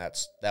lens, and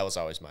that was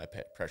always my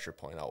pressure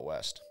point out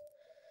west.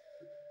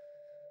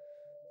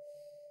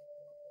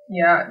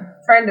 Yeah,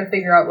 trying to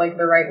figure out like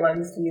the right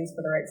lens to use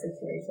for the right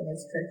situation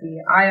is tricky.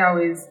 I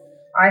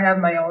have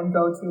my own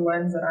go-to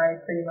lens that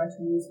I pretty much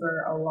use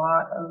for a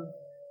lot of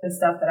the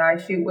stuff that I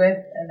shoot with,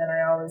 and then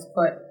I always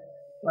put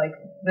like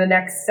the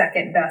next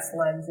second best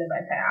lens in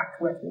my pack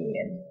with me.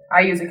 And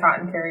I use a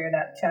cotton carrier,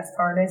 that chest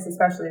harness,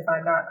 especially if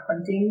I'm not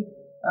hunting,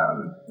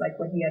 like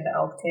when he had the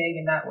elk tag,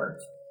 and that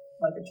worked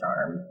like a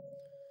charm.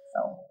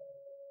 So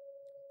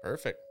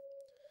perfect.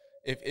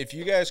 If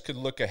you guys could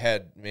look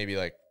ahead maybe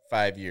like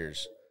 5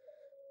 years,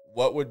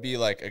 what would be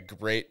like a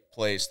great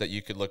place that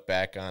you could look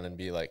back on and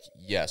be like,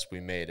 yes, we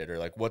made it? Or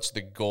like, what's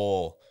the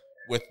goal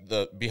with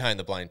the Behind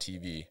the Blind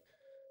TV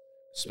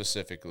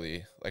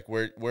specifically? Like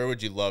where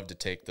would you love to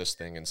take this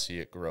thing and see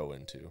it grow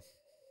into?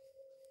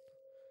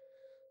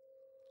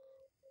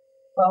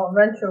 Well,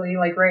 eventually,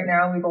 like right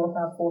now, we both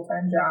have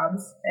full-time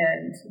jobs,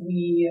 and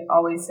we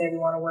always say we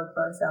want to work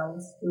for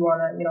ourselves. We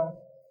want to,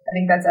 I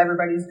think that's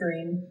everybody's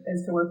dream,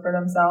 is to work for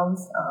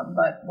themselves.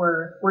 But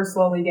we're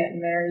slowly getting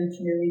there. Each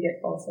year we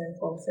get closer and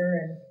closer,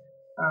 and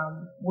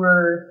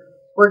we're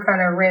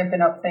kind of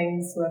ramping up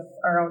things with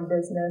our own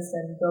business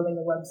and building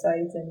a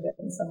website and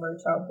getting some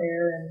merch out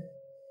there and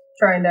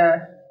trying to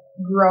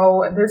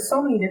grow. There's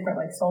so many different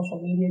like social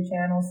media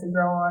channels to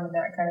grow on and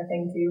that kind of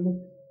thing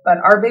too. But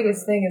our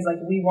biggest thing is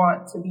like we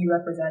want to be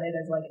represented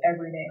as like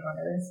everyday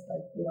hunters,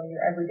 like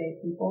your everyday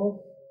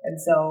people. And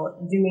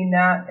so doing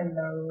that in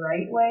the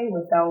right way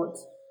without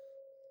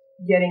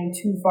getting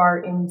too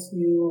far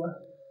into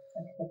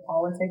like the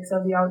politics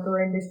of the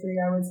outdoor industry,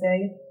 I would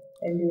say,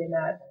 and doing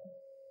that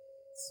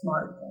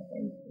smart, I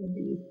think would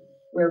be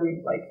where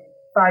we'd like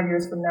 5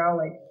 years from now,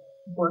 like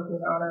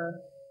working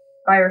on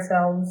by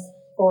ourselves,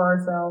 for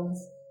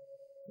ourselves.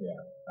 Yeah,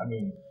 I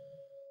mean,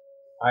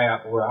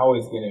 we're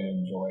always going to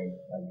enjoy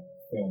like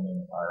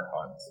filming our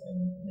hunts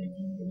and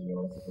making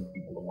videos for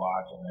people to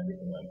watch and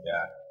everything like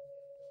that.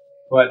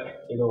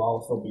 But it'll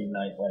also be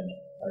nice,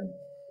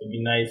 it'd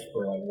be nice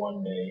for like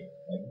one day,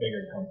 like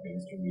bigger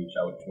companies to reach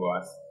out to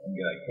us and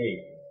be like,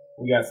 hey,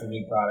 we got some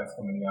new products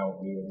coming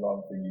out. We would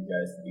love for you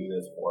guys to do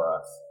this for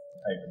us,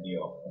 type of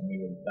deal. And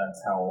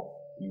that's how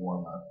you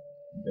want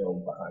to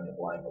build behind the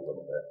blind a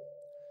little bit.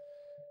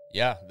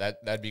 Yeah,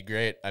 that'd be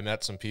great. I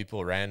met some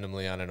people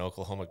randomly on an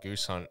Oklahoma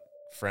goose hunt,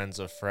 friends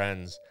of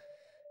friends,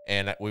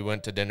 and we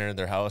went to dinner in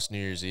their house New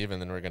Year's Eve,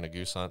 and then we are going to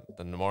goose hunt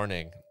in the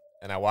morning.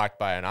 And I walked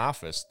by an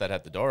office that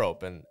had the door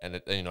open, and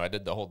I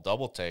did the whole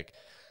double take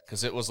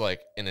because it was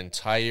like an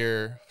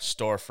entire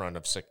storefront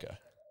of Sitka,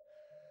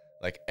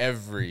 like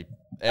every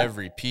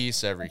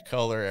piece, every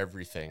color,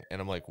 everything. And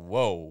I'm like,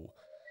 whoa.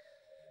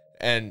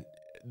 And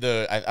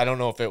I don't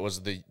know if it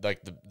was the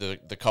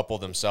couple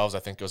themselves. I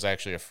think it was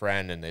actually a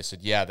friend, and they said,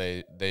 yeah,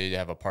 they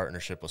have a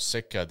partnership with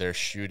Sitka. They're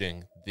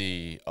shooting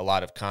a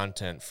lot of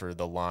content for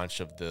the launch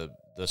of the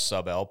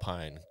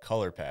subalpine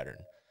color pattern.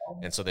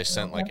 And so they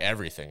sent like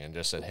everything and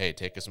just said, hey,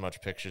 take as much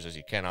pictures as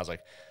you can. I was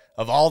like,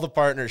 of all the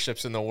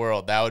partnerships in the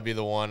world, that would be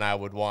the one I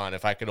would want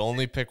if I could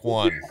only pick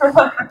one. Yeah.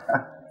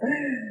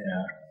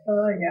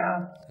 Oh,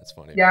 yeah. That's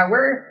funny. Yeah,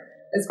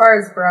 as far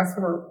as for us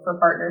for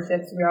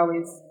partnerships, we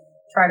always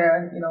try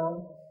to,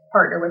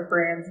 partner with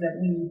brands that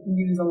we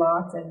use a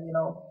lot, and,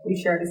 we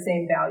share the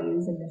same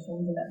values and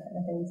missions and that kind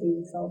of thing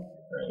too. So,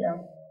 yeah,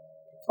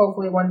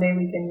 hopefully one day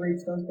we can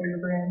reach those bigger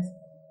brands.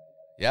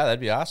 Yeah, that'd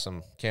be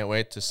awesome. Can't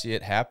wait to see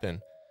it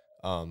happen.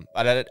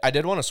 I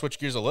did want to switch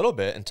gears a little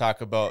bit and talk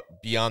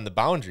about Beyond the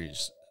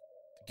Boundaries.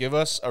 Give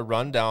us a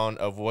rundown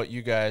of what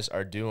you guys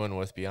are doing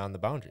with Beyond the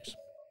Boundaries.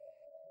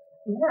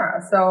 Yeah,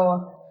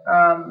 so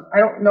I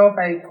don't know if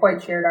I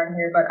quite shared on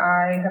here, but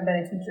I have been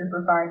a teacher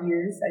for 5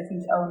 years. I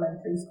teach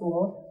elementary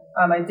school.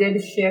 I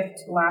did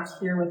shift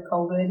last year with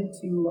COVID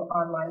to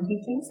online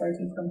teaching, so I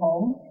teach from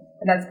home,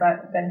 and that's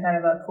been kind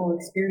of a cool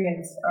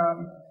experience.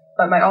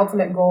 But my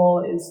ultimate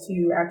goal is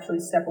to actually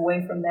step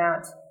away from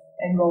that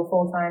and go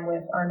full-time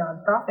with our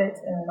nonprofit,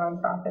 and our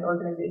nonprofit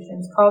organization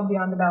is called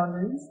Beyond the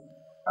Boundaries.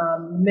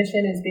 The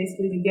mission is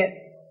basically to get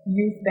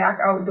youth back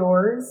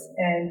outdoors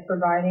and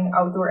providing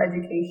outdoor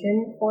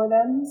education for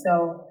them.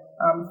 So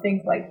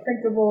think like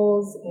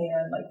printables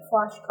and like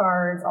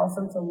flashcards, all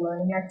sorts of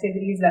learning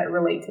activities that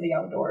relate to the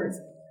outdoors.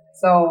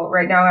 So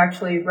right now,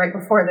 actually, right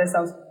before this, I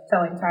was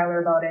telling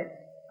Tyler about it.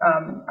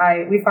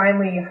 We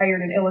finally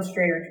hired an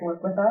illustrator to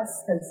work with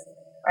us because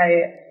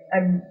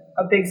I'm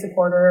a big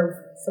supporter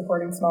of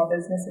supporting small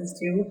businesses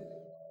too.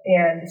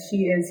 And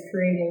she is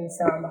creating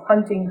some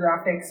hunting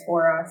graphics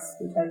for us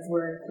because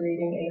we're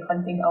creating a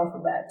hunting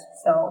alphabet.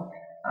 So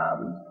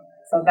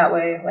that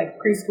way, like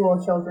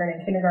preschool children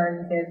and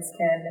kindergarten kids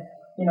can,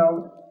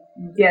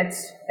 get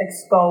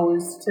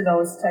exposed to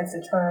those types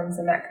of terms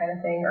and that kind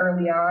of thing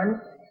early on.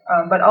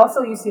 But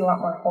also you see a lot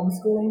more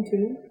homeschooling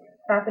too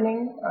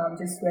happening,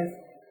 just with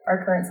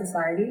our current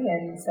society.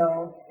 And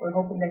so we're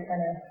hoping to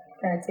kind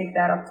of take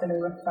that up to the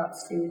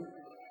rooftops too.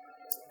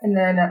 And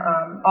then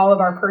all of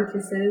our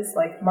purchases,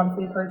 like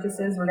monthly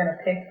purchases, we're going to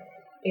pick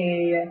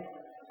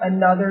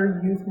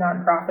another youth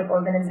nonprofit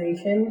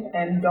organization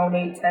and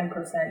donate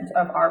 10%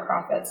 of our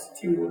profits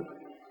to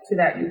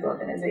that youth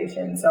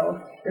organization.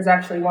 So there's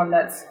actually one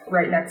that's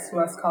right next to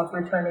us called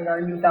Returning Our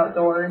Youth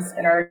Outdoors,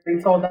 and I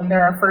already told them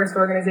they're our first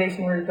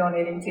organization we're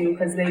donating to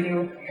because they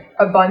do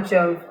a bunch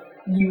of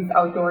youth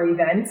outdoor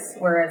events,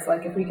 whereas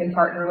like if we can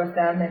partner with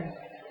them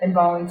and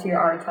volunteer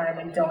our time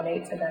and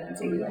donate to them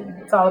too.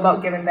 And it's all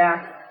about giving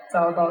back. It's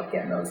all about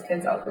getting those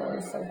kids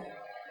outdoors. So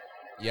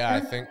yeah, I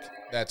think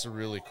that's a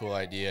really cool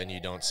idea, and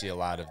you don't see a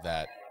lot of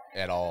that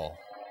at all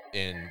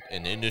in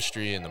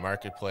industry, in the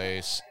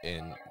marketplace,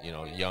 in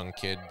young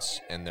kids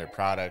and their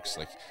products.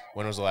 Like,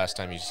 when was the last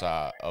time you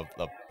saw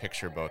a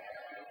picture book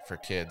for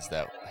kids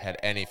that had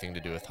anything to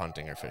do with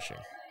hunting or fishing?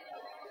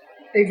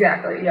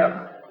 Exactly.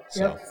 Yep.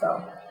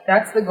 So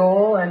that's the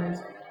goal, and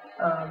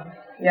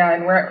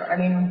and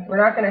we're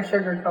not going to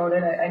sugarcoat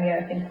it.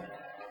 I think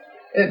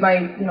it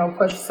might,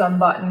 push some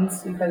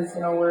buttons because,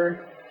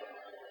 we're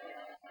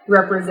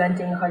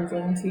representing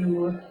hunting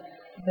to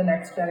the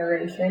next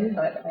generation,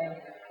 but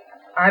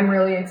I'm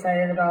really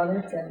excited about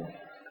it, and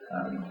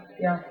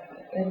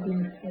it'll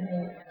be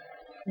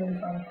really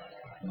fun.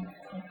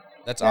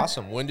 That's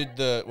awesome. When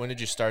did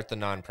you start the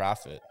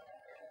nonprofit?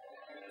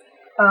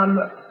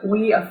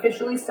 We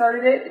officially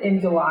started it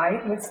in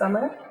July this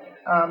summer.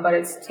 But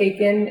it's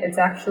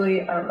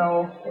actually, I don't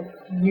know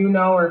if you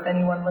know or if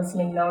anyone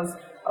listening knows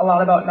a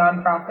lot about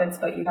nonprofits,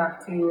 but you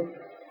have to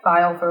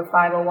file for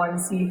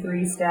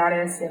 501c3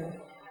 status and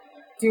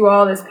do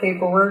all this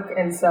paperwork.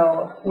 And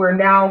so we're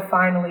now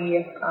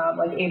finally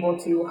able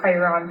to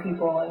hire on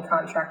people and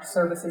contract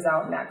services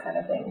out and that kind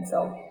of thing.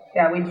 So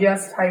yeah, we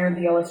just hired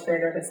the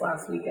illustrator this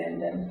last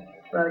weekend, and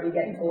we're already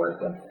getting to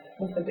work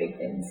with the big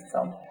things.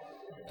 So.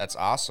 That's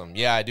awesome.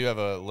 Yeah, I do have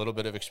a little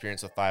bit of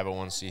experience with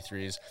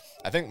 501c3s.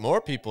 I think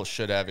more people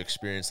should have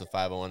experience with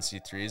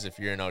 501c3s if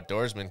you're an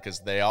outdoorsman, because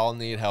they all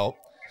need help.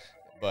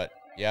 But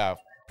yeah,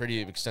 pretty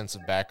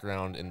extensive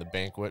background in the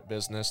banquet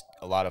business.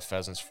 A lot of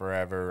Pheasants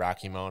Forever,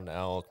 Rocky Mountain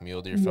Elk,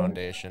 Mule Deer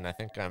Foundation. I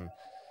think I'm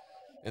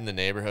in the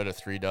neighborhood of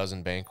 36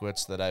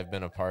 banquets that I've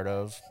been a part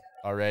of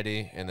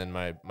already. And then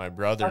my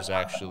brother's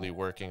actually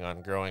working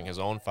on growing his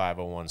own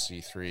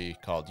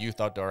 501c3 called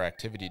Youth Outdoor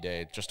Activity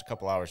Day, just a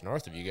couple hours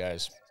north of you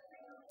guys.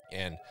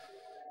 And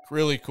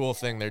really cool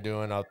thing they're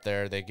doing out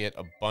there. They get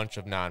a bunch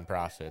of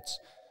nonprofits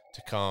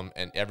to come,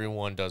 and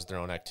everyone does their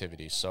own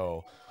activities.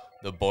 So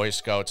the Boy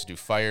Scouts do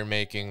fire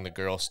making, the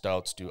Girl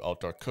Scouts do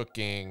outdoor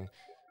cooking.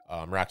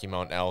 Rocky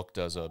Mountain Elk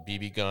does a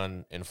BB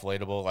gun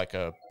inflatable, like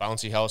a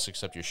bouncy house,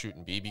 except you're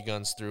shooting BB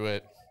guns through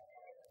it.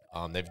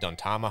 They've done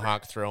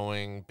tomahawk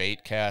throwing,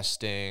 bait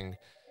casting,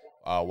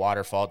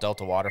 waterfall,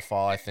 Delta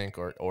Waterfall, I think,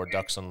 or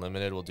Ducks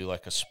Unlimited will do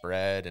like a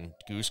spread and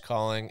goose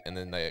calling, and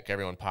then like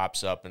everyone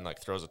pops up and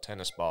like throws a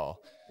tennis ball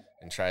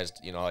and tries,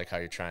 like how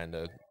you're trying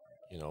to,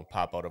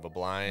 pop out of a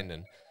blind,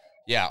 and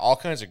yeah, all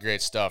kinds of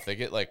great stuff. They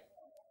get like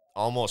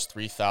almost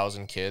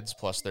 3,000 kids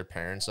plus their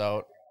parents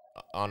out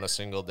on a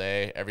single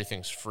day.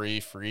 Everything's free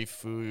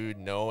food,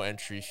 no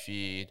entry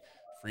fee,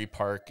 free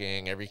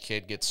parking. Every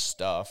kid gets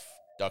stuff,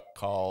 duck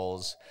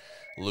calls,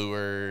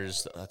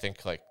 lures. I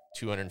think like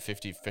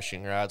 250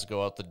 fishing rods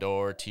go out the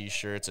door,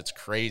 T-shirts. It's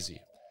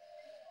crazy.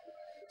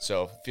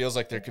 So feels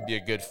like there could be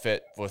a good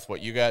fit with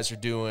what you guys are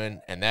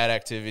doing and that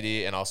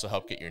activity, and also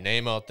help get your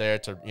name out there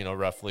to,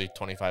 roughly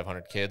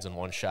 2,500 kids in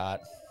one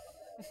shot.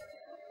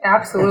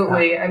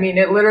 Absolutely. I mean,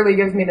 it literally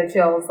gives me the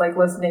chills, like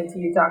listening to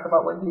you talk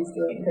about what he's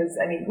doing, because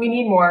I mean, we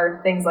need more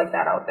things like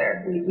that out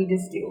there. We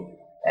just do,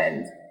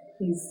 and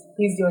he's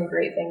doing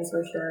great things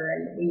for sure,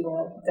 and we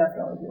will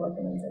definitely be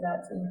looking into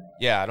that too.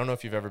 Yeah, I don't know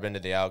if you've ever been to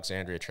the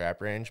Alexandria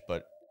Trap Range,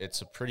 but it's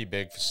a pretty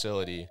big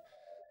facility.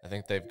 I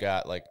think they've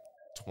got like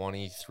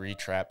 23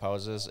 trap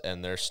houses,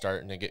 and they're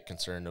starting to get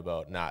concerned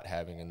about not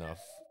having enough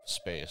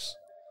space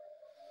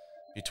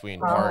between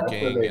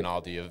parking and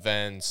all the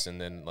events,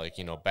 and then like,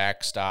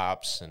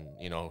 backstops, and,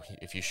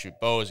 if you shoot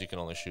bows, you can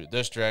only shoot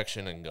this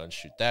direction, and guns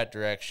shoot that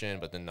direction,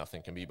 but then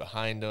nothing can be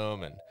behind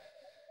them. And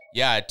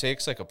yeah, it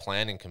takes like a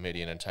planning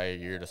committee an entire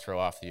year to throw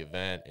off the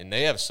event, and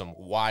they have some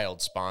wild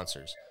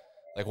sponsors.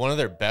 Like one of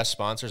their best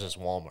sponsors is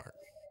Walmart.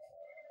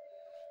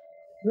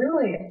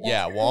 Really?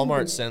 Yeah,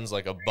 Walmart sends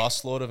like a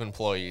busload of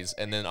employees,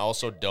 and then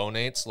also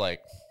donates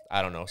like,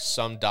 I don't know,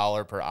 some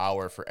dollar per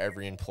hour for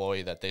every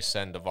employee that they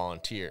send to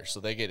volunteer. So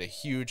they get a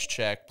huge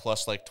check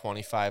plus like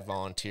 25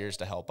 volunteers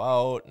to help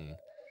out, and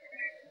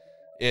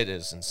it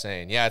is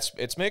insane. Yeah,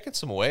 it's making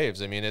some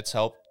waves. I mean, it's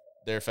helped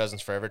their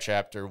Pheasants Forever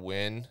chapter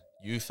win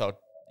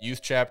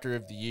youth chapter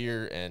of the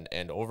year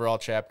and overall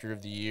chapter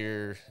of the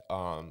year.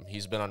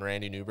 He's been on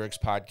Randy Newberg's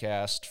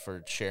podcast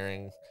for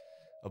sharing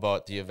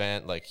about the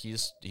event. Like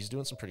he's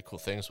doing some pretty cool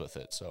things with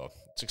it. So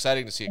it's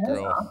exciting to see it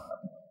grow. Awesome.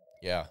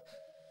 Yeah.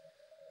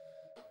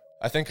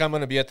 I think I'm going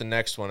to be at the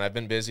next one. I've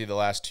been busy the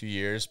last 2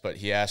 years, but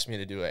he asked me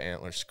to do an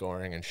antler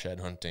scoring and shed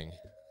hunting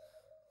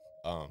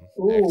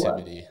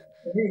activity.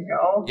 There you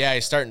go. Yeah,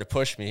 he's starting to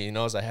push me. He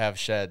knows I have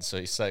sheds, so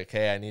he's like,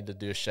 "Hey, I need to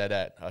do a shed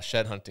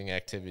hunting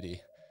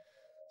activity."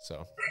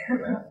 So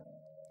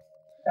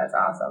That's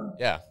awesome.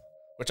 yeah,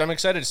 which I'm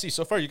excited to see.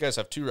 So far, you guys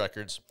have 2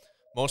 records: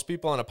 most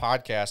people on a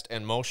podcast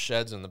and most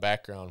sheds in the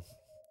background.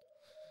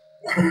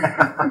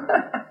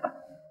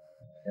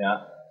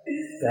 Yeah.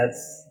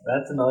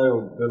 That's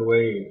another good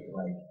way,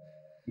 like,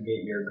 to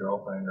get your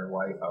girlfriend or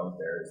wife out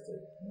there, is to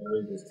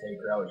really just take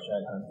her out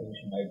shed hunting.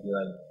 She might be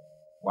like,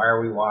 why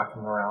are we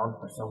walking around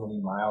for so many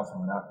miles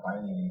and we're not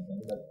finding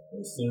anything? But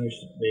as soon as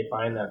they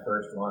find that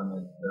first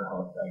one, they're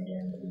hooked, I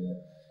guarantee it.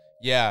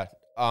 Yeah,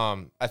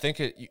 I think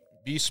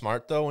be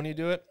smart though when you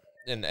do it,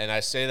 and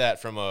I say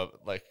that from a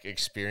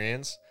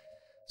experience.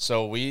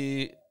 So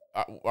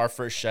our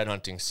first shed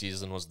hunting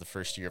season was the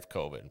first year of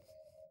COVID.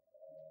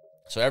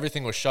 So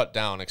everything was shut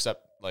down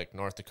except like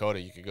North Dakota.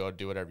 You could go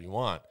do whatever you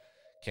want.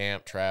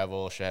 Camp,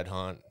 travel, shed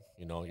hunt,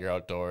 you're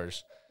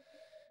outdoors.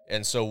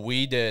 And so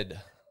we did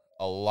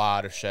a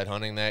lot of shed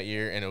hunting that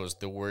year, and it was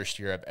the worst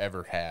year I've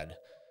ever had.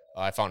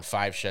 I found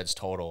 5 sheds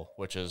total,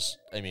 which is,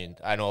 I mean,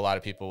 I know a lot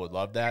of people would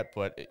love that,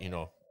 but,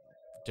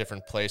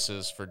 different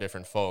places for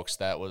different folks,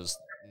 that was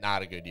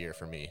not a good year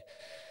for me.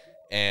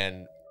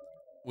 And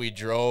we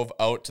drove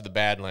out to the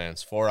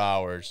Badlands 4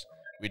 hours.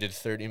 We did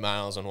 30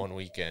 miles on one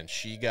weekend.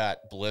 She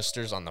got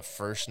blisters on the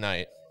first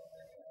night.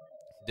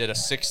 Did a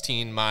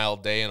 16-mile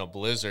day in a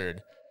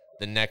blizzard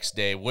the next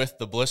day with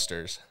the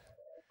blisters.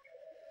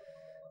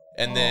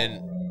 And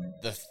then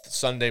the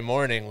Sunday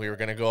morning, we were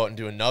going to go out and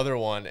do another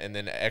one, and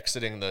then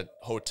exiting the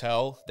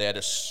hotel, they had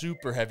a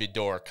super heavy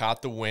door,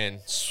 caught the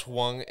wind,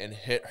 swung and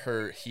hit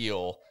her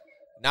heel.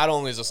 Not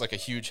only is this like a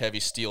huge, heavy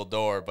steel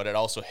door, but it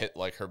also hit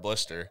like her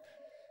blister.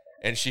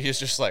 And she is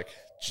just like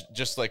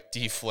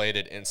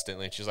deflated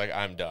instantly. She's like,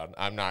 I'm done.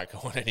 I'm not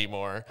going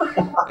anymore.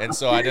 And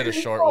so I did a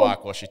short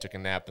walk while she took a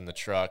nap in the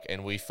truck,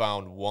 and we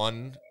found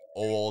one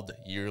old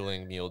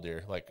yearling mule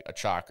deer, like a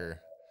chocker,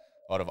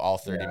 out of all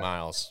 30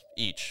 miles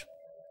each.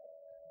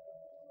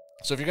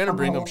 So if you're going to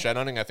bring them shed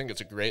hunting, I think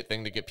it's a great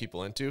thing to get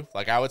people into.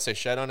 Like I would say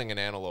shed hunting and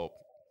antelope.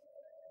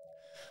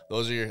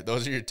 Those are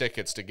your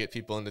tickets to get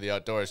people into the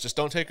outdoors. Just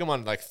don't take them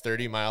on like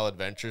 30-mile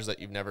adventures that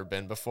you've never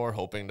been before,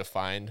 hoping to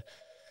find,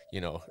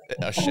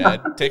 a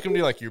shed. Take them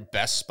to like your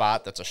best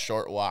spot that's a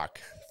short walk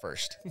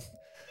first.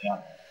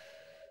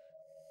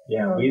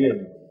 Yeah, we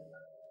did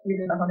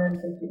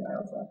 150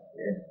 miles last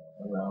year.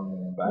 Around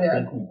there, but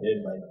I think we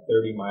did like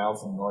 30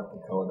 miles in North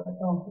Dakota,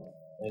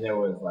 and it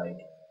was like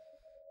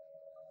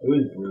it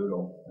was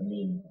brutal. I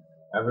mean,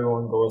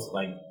 everyone goes,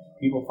 like,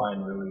 people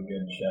find really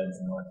good sheds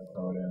in North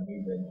Dakota, and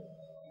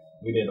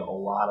we did a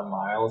lot of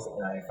miles,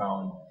 and I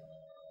found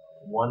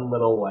one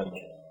little, like,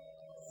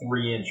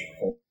 3-inch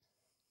hole.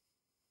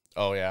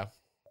 Oh yeah,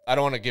 I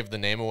don't want to give the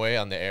name away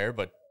on the air,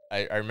 but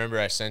I remember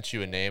I sent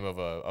you a name of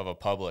a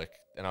public,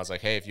 and I was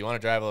like, hey, if you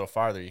want to drive a little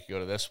farther, you can go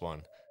to this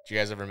one. Did you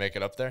guys ever make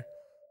it up there?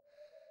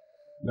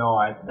 No,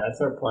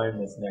 that's our plan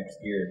this next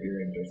year if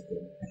you're interested.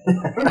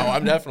 Oh,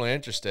 I'm definitely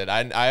interested.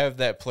 I have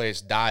that place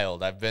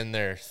dialed. I've been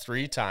there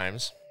 3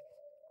 times.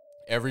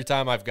 Every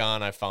time I've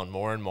gone, I've found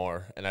more and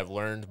more, and I've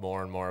learned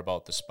more and more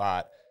about the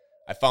spot.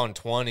 I found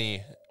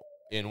 20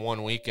 in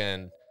one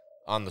weekend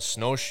on the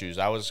snowshoes.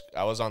 I was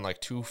on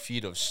like 2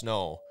 feet of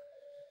snow,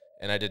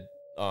 and I did.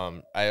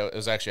 It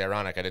was actually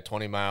ironic. I did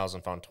 20 miles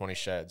and found 20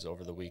 sheds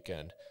over the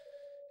weekend,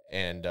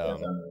 and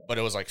but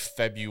it was like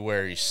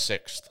February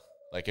 6th.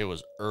 Like, it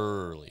was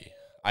early.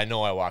 I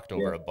know I walked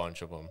over a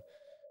bunch of them.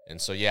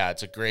 And so, yeah,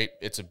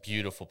 it's a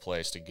beautiful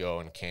place to go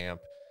and camp.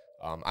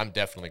 I'm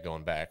definitely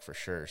going back for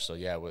sure. So,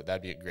 yeah,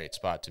 that'd be a great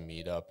spot to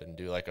meet up and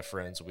do like a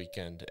friend's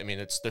weekend. I mean,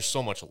 there's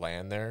so much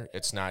land there.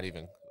 It's not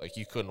even, like,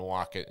 you couldn't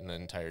walk it in the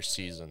entire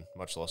season,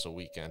 much less a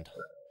weekend.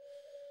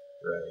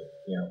 Right,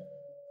 yeah.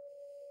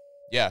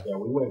 Yeah. Yeah,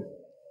 we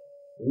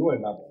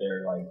went up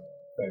there like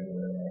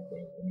February, I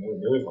think, and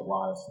there was a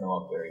lot of snow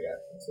up there yet,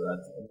 and so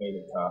it made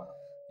it tough.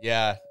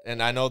 Yeah,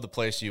 and I know the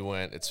place you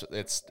went.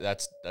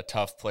 That's a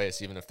tough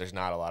place, even if there's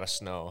not a lot of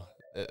snow.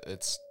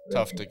 It's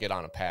tough to get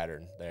on a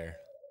pattern there.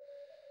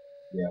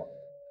 Yeah,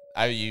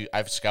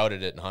 I've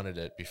scouted it and hunted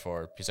it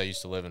before because I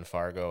used to live in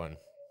Fargo, and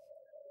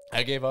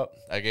I gave up.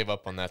 I gave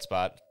up on that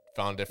spot.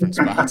 Found different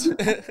spots.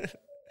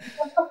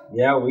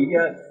 Yeah, we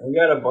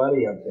got a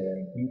buddy up there,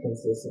 and he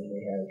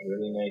consistently has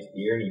really nice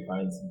deer, and he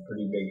finds some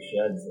pretty big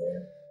sheds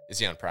there. Is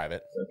he on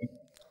private? So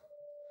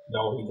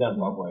no, he's on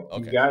public.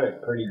 Okay. He's got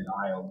it pretty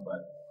dialed,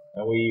 but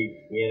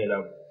we ended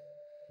up,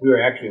 we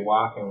were actually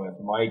walking with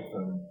Mike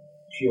from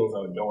Shields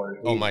Outdoors.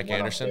 Mike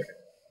Anderson?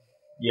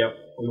 Yep,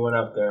 we went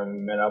up there and we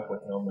met up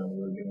with him, and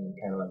we were doing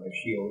kind of like a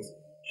Shields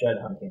shed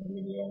hunting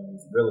video, and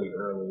it's really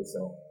early,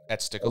 so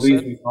at at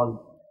least Stickleset? we found.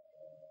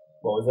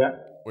 What was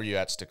that? Were you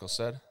at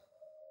Stickleset?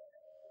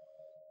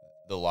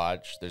 The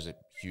lodge? There's a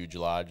huge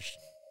lodge.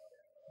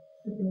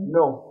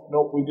 No,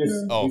 we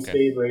just we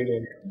stayed right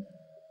in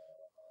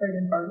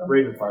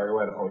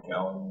Fargo at a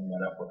hotel, and we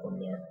met up with them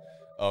there.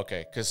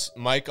 Okay, because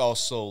Mike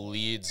also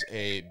leads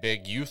a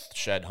big youth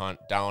shed hunt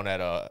down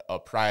at a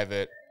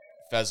private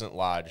pheasant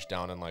lodge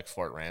down in like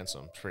Fort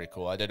Ransom. It's pretty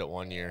cool. I did it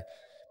one year,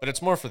 but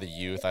it's more for the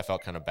youth. I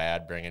felt kind of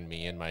bad bringing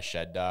me and my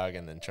shed dog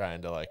and then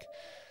trying to, like,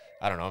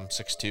 I don't know, I'm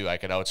 6'2". I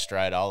could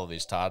outstride all of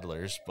these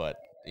toddlers, but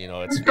you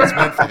know, it's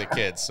meant for the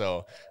kids.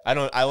 So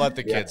I let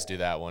the kids do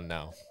that one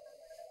now.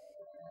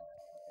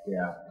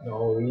 Yeah,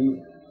 no,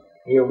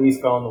 we at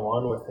least found the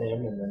one with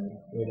him, and then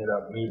we ended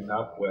up meeting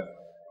up with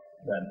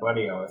that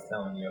buddy I was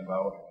telling you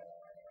about.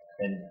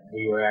 And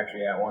we were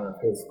actually at one of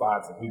his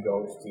spots that he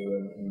goes to,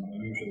 and he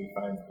usually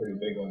finds pretty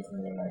big ones.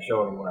 And then I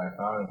showed him what I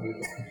found,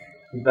 and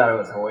he thought it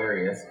was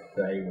hilarious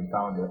that I even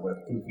found it with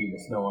 2 feet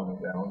of snow on the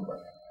ground. But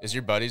is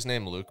your buddy's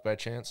name Luke by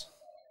chance?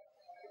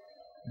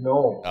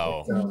 No.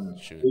 Oh,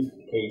 shoot.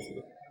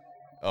 Casey.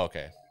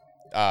 Okay.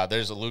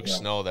 There's a Luke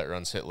Snow that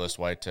runs Hit List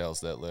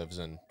Whitetails that lives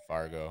in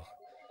Fargo.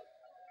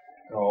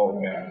 Oh,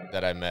 okay.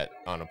 That I met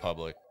on a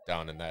public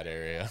down in that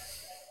area.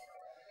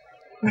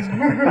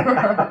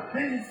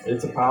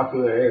 It's a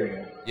popular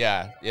area.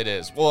 Yeah, it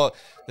is. Well,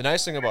 the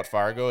nice thing about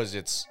Fargo is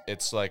it's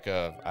like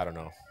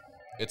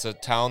it's a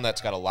town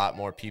that's got a lot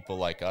more people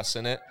like us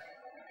in it.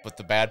 But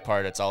the bad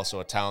part, it's also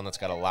a town that's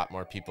got a lot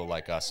more people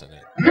like us in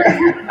it.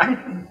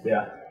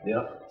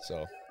 Yeah.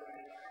 So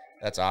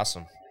that's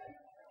awesome.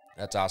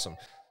 That's awesome.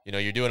 You know,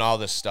 you're doing all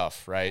this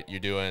stuff, right? You're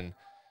doing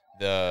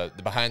the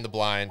behind the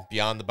blind,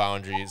 beyond the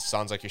boundaries.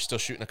 Sounds like you're still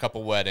shooting a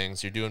couple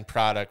weddings. You're doing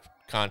product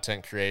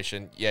content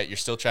creation, yet you're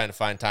still trying to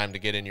find time to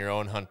get in your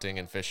own hunting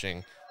and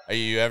fishing. Are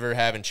you ever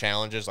having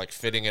challenges like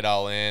fitting it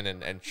all in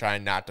and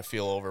trying not to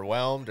feel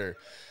overwhelmed, or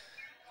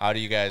how do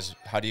you guys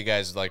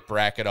like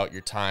bracket out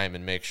your time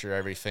and make sure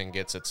everything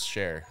gets its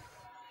share?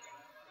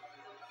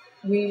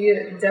 We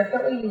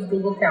definitely use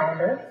Google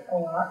Calendar a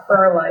lot for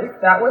our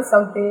life. That was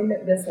something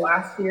this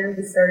last year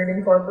we started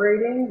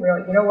incorporating. We're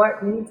like, you know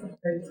what? We need to put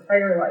our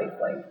entire life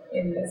like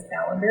in this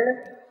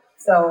calendar.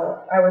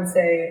 So I would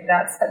say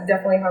that's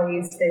definitely how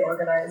we stay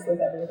organized with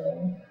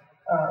everything.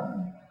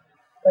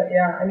 But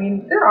yeah, I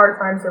mean, there are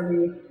times where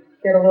we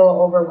get a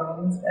little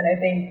overwhelmed, and I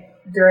think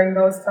during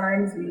those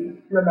times we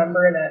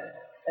remember that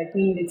like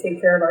we need to take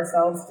care of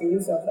ourselves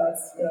too. So if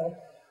that's, you know,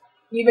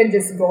 even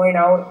just going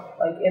out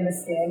like in the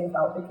stand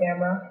without the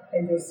camera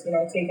and just, you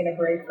know, taking a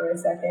break for a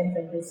second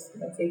and just,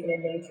 you know, taking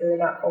in nature and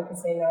not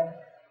focusing on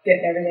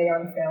getting everything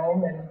on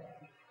film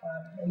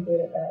and doing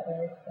it that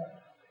way.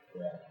 But,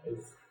 yeah,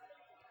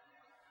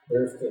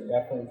 there's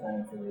definitely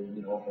times where you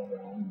get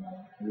overwhelmed.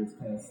 Like, you just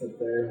kind of sit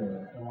there and you're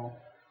like, oh,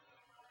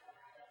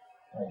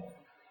 like,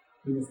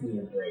 you just need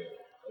a break.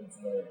 It's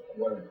like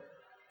what it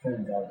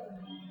turns out to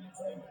be.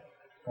 It's like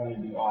trying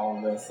to do all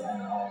of this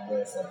and all of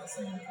this at the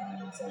same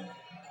time. It's like you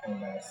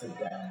kind of sit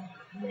down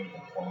and make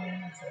a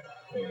plan. It's like,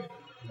 okay,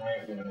 tonight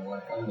we're going to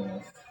work on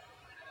this,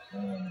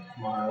 and then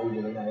tomorrow we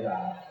get a night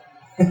off.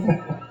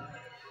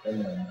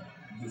 And then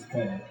just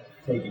kind of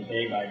take it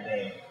day by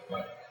day.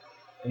 But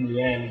in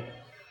the end,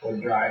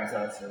 what drives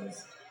us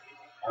is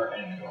our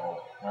end goal.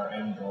 Our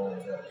end goal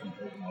is that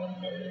people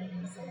motivated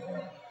and say,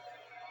 well,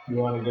 you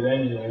want to get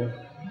in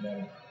there, and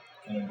then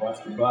kind of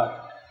bust your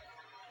butt.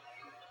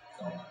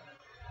 So.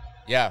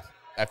 Yeah,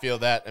 I feel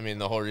that. I mean,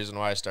 the whole reason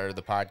why I started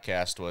the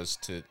podcast was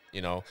to,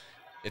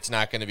 it's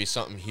not going to be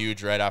something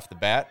huge right off the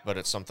bat, but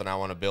it's something I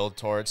want to build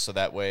towards so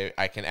that way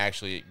I can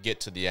actually get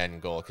to the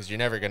end goal, because you're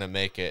never going to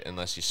make it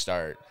unless you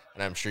start.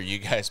 And I'm sure you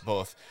guys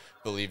both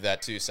believe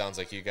that too. Sounds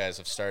like you guys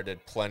have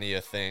started plenty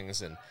of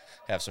things and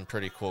have some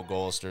pretty cool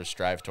goals to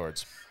strive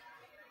towards.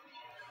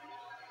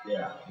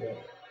 Yeah.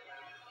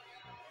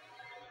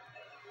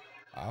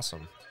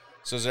 Awesome.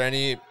 So is there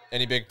any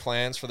big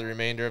plans for the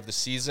remainder of the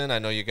season? I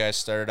know you guys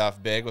started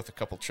off big with a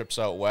couple trips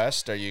out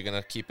west. Are you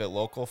going to keep it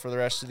local for the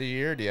rest of the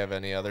year? Do you have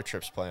any other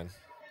trips planned?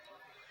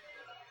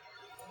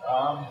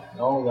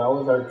 No, that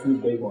was our two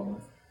big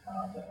ones,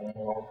 the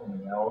antelope and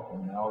the elk,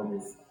 and now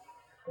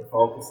we're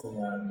focusing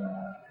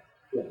on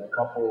getting a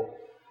couple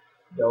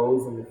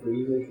does in the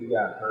freezer. She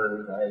got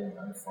hers.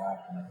 I'm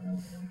slacking at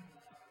anything.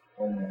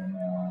 And then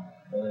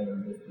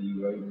we'll just be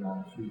waiting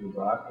on shoot a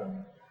buck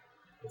and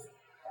just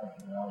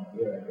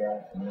do it, I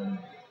guess. And then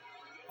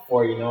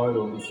before you know it,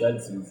 it'll be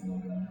shed season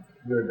again.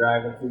 We were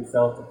driving through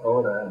South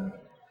Dakota, and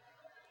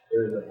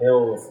there's a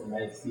hill with some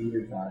nice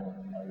cedars on it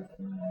and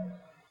everything.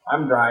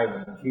 I'm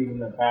driving, and she's in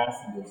the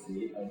passenger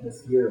seat. I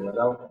just hear her let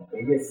out the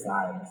biggest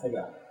sigh. It's like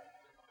I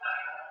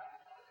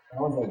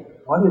was like,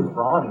 what is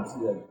wrong? And she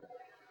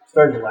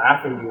started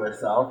laughing to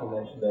herself, and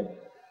then she's like,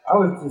 I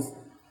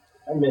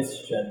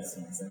miss shed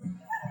season.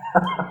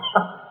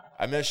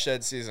 I miss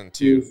shed season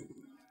too.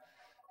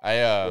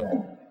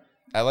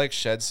 I like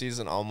shed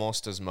season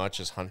almost as much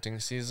as hunting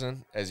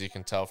season, as you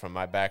can tell from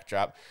my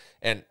backdrop.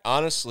 And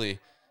honestly,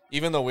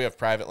 even though we have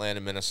private land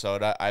in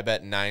Minnesota, I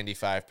bet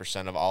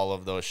 95% of all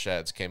of those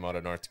sheds came out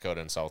of North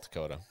Dakota and South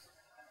Dakota.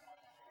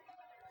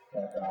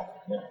 That's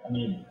awesome. Yeah. I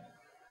mean,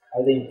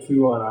 I think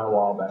 2 on our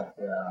wall back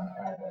there on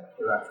private.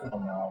 The rest of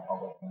them are all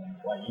public land.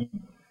 Like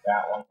even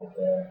that one with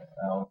the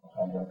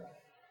public.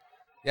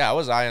 Yeah, I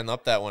was eyeing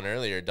up that one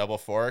earlier. Double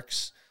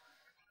forks,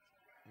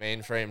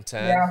 mainframe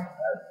 10. Yeah.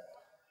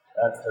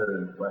 That's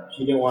her. But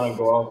she didn't want to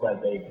go out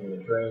that day for the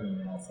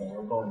training, and I said,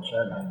 we're going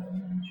shed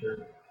hunting. And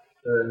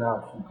sure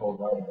enough, she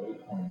pulled out an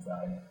 8-point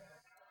side.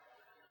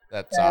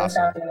 That's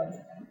awesome.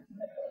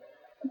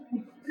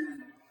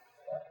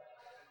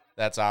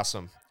 That's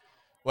awesome.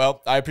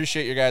 Well, I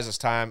appreciate your guys'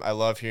 time. I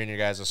love hearing your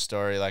guys'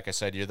 story. Like I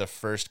said, you're the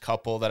first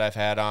couple that I've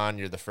had on.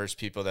 You're the first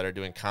people that are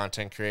doing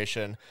content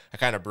creation. I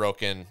kind of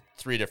broke in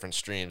 3 different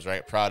streams,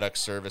 right?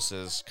 Products,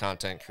 services,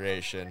 content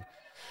creation.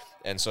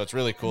 And so it's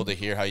really cool to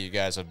hear how you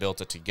guys have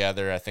built it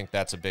together. I think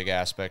that's a big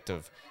aspect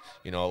of,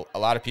 a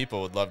lot of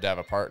people would love to have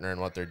a partner in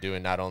what they're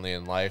doing, not only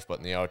in life, but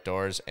in the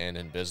outdoors and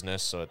in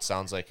business. So it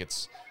sounds like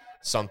it's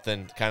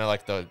something kind of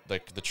like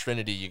the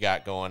trinity you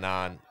got going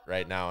on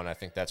right now. And I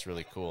think that's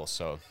really cool.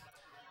 So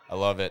I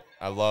love it.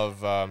 I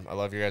love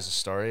your guys'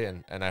 story,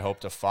 and I hope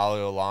to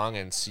follow along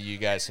and see you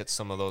guys hit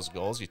some of those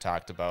goals you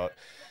talked about,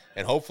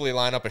 and hopefully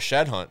line up a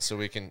shed hunt so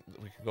we can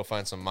go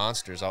find some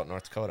monsters out in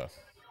North Dakota.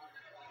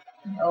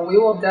 Oh, we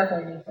will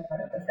definitely need to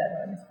hunt at the shed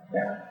hunt.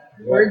 Yeah.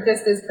 We're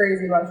just as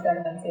crazy about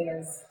shed hunting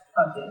as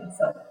hunting,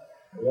 so.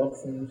 We have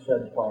some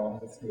shed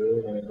plans this year.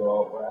 We're going to go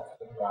out west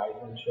and ride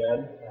and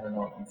shed. I don't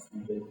know if you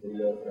see these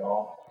videos at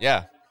all.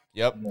 Yeah.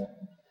 Yep.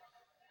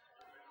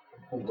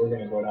 We're going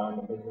to go down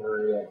to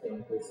Missouri, I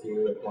think, this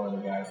year with one of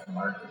the guys from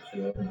Market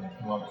Shield, and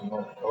come up to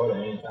North Dakota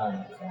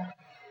anytime. So.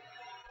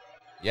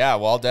 Yeah,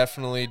 well,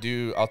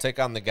 I'll take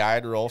on the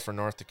guide role for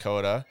North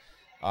Dakota.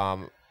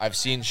 I've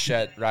seen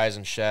Rise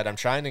and Shed. I'm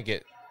trying to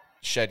get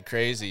Shed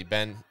Crazy,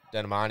 Ben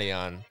Denamani,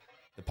 on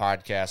the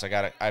podcast.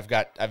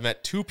 I've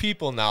met 2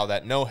 people now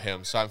that know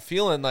him, so I'm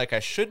feeling like I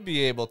should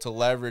be able to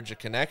leverage a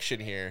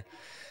connection here.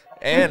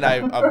 And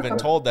I've been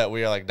told that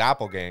we are like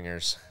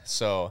doppelgangers.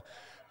 So,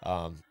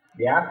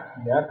 yeah,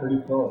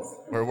 pretty close.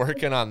 We're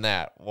working on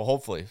that. Well,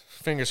 hopefully,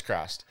 fingers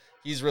crossed.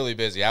 He's really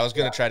busy. I was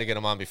going to try to get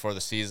him on before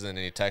the season, and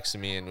he texted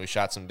me, and we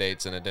shot some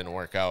dates, and it didn't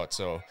work out.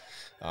 So,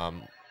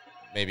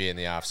 maybe in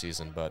the off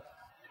season, but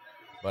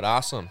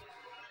awesome.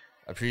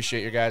 I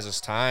appreciate your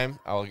guys' time.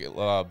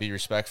 I'll be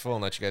respectful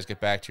and let you guys get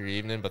back to your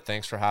evening, but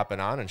thanks for hopping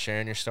on and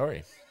sharing your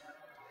story.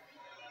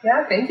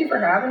 Yeah, thank you for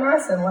having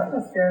us and letting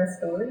us share our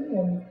story,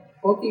 and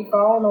we'll keep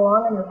following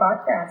along on your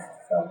podcast.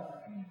 So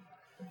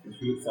if we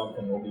shoot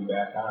something, we'll be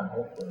back on,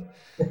 hopefully.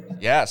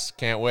 Yes,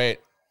 can't wait.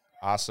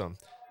 Awesome.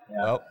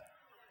 Yeah. Well,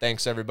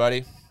 thanks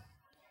everybody.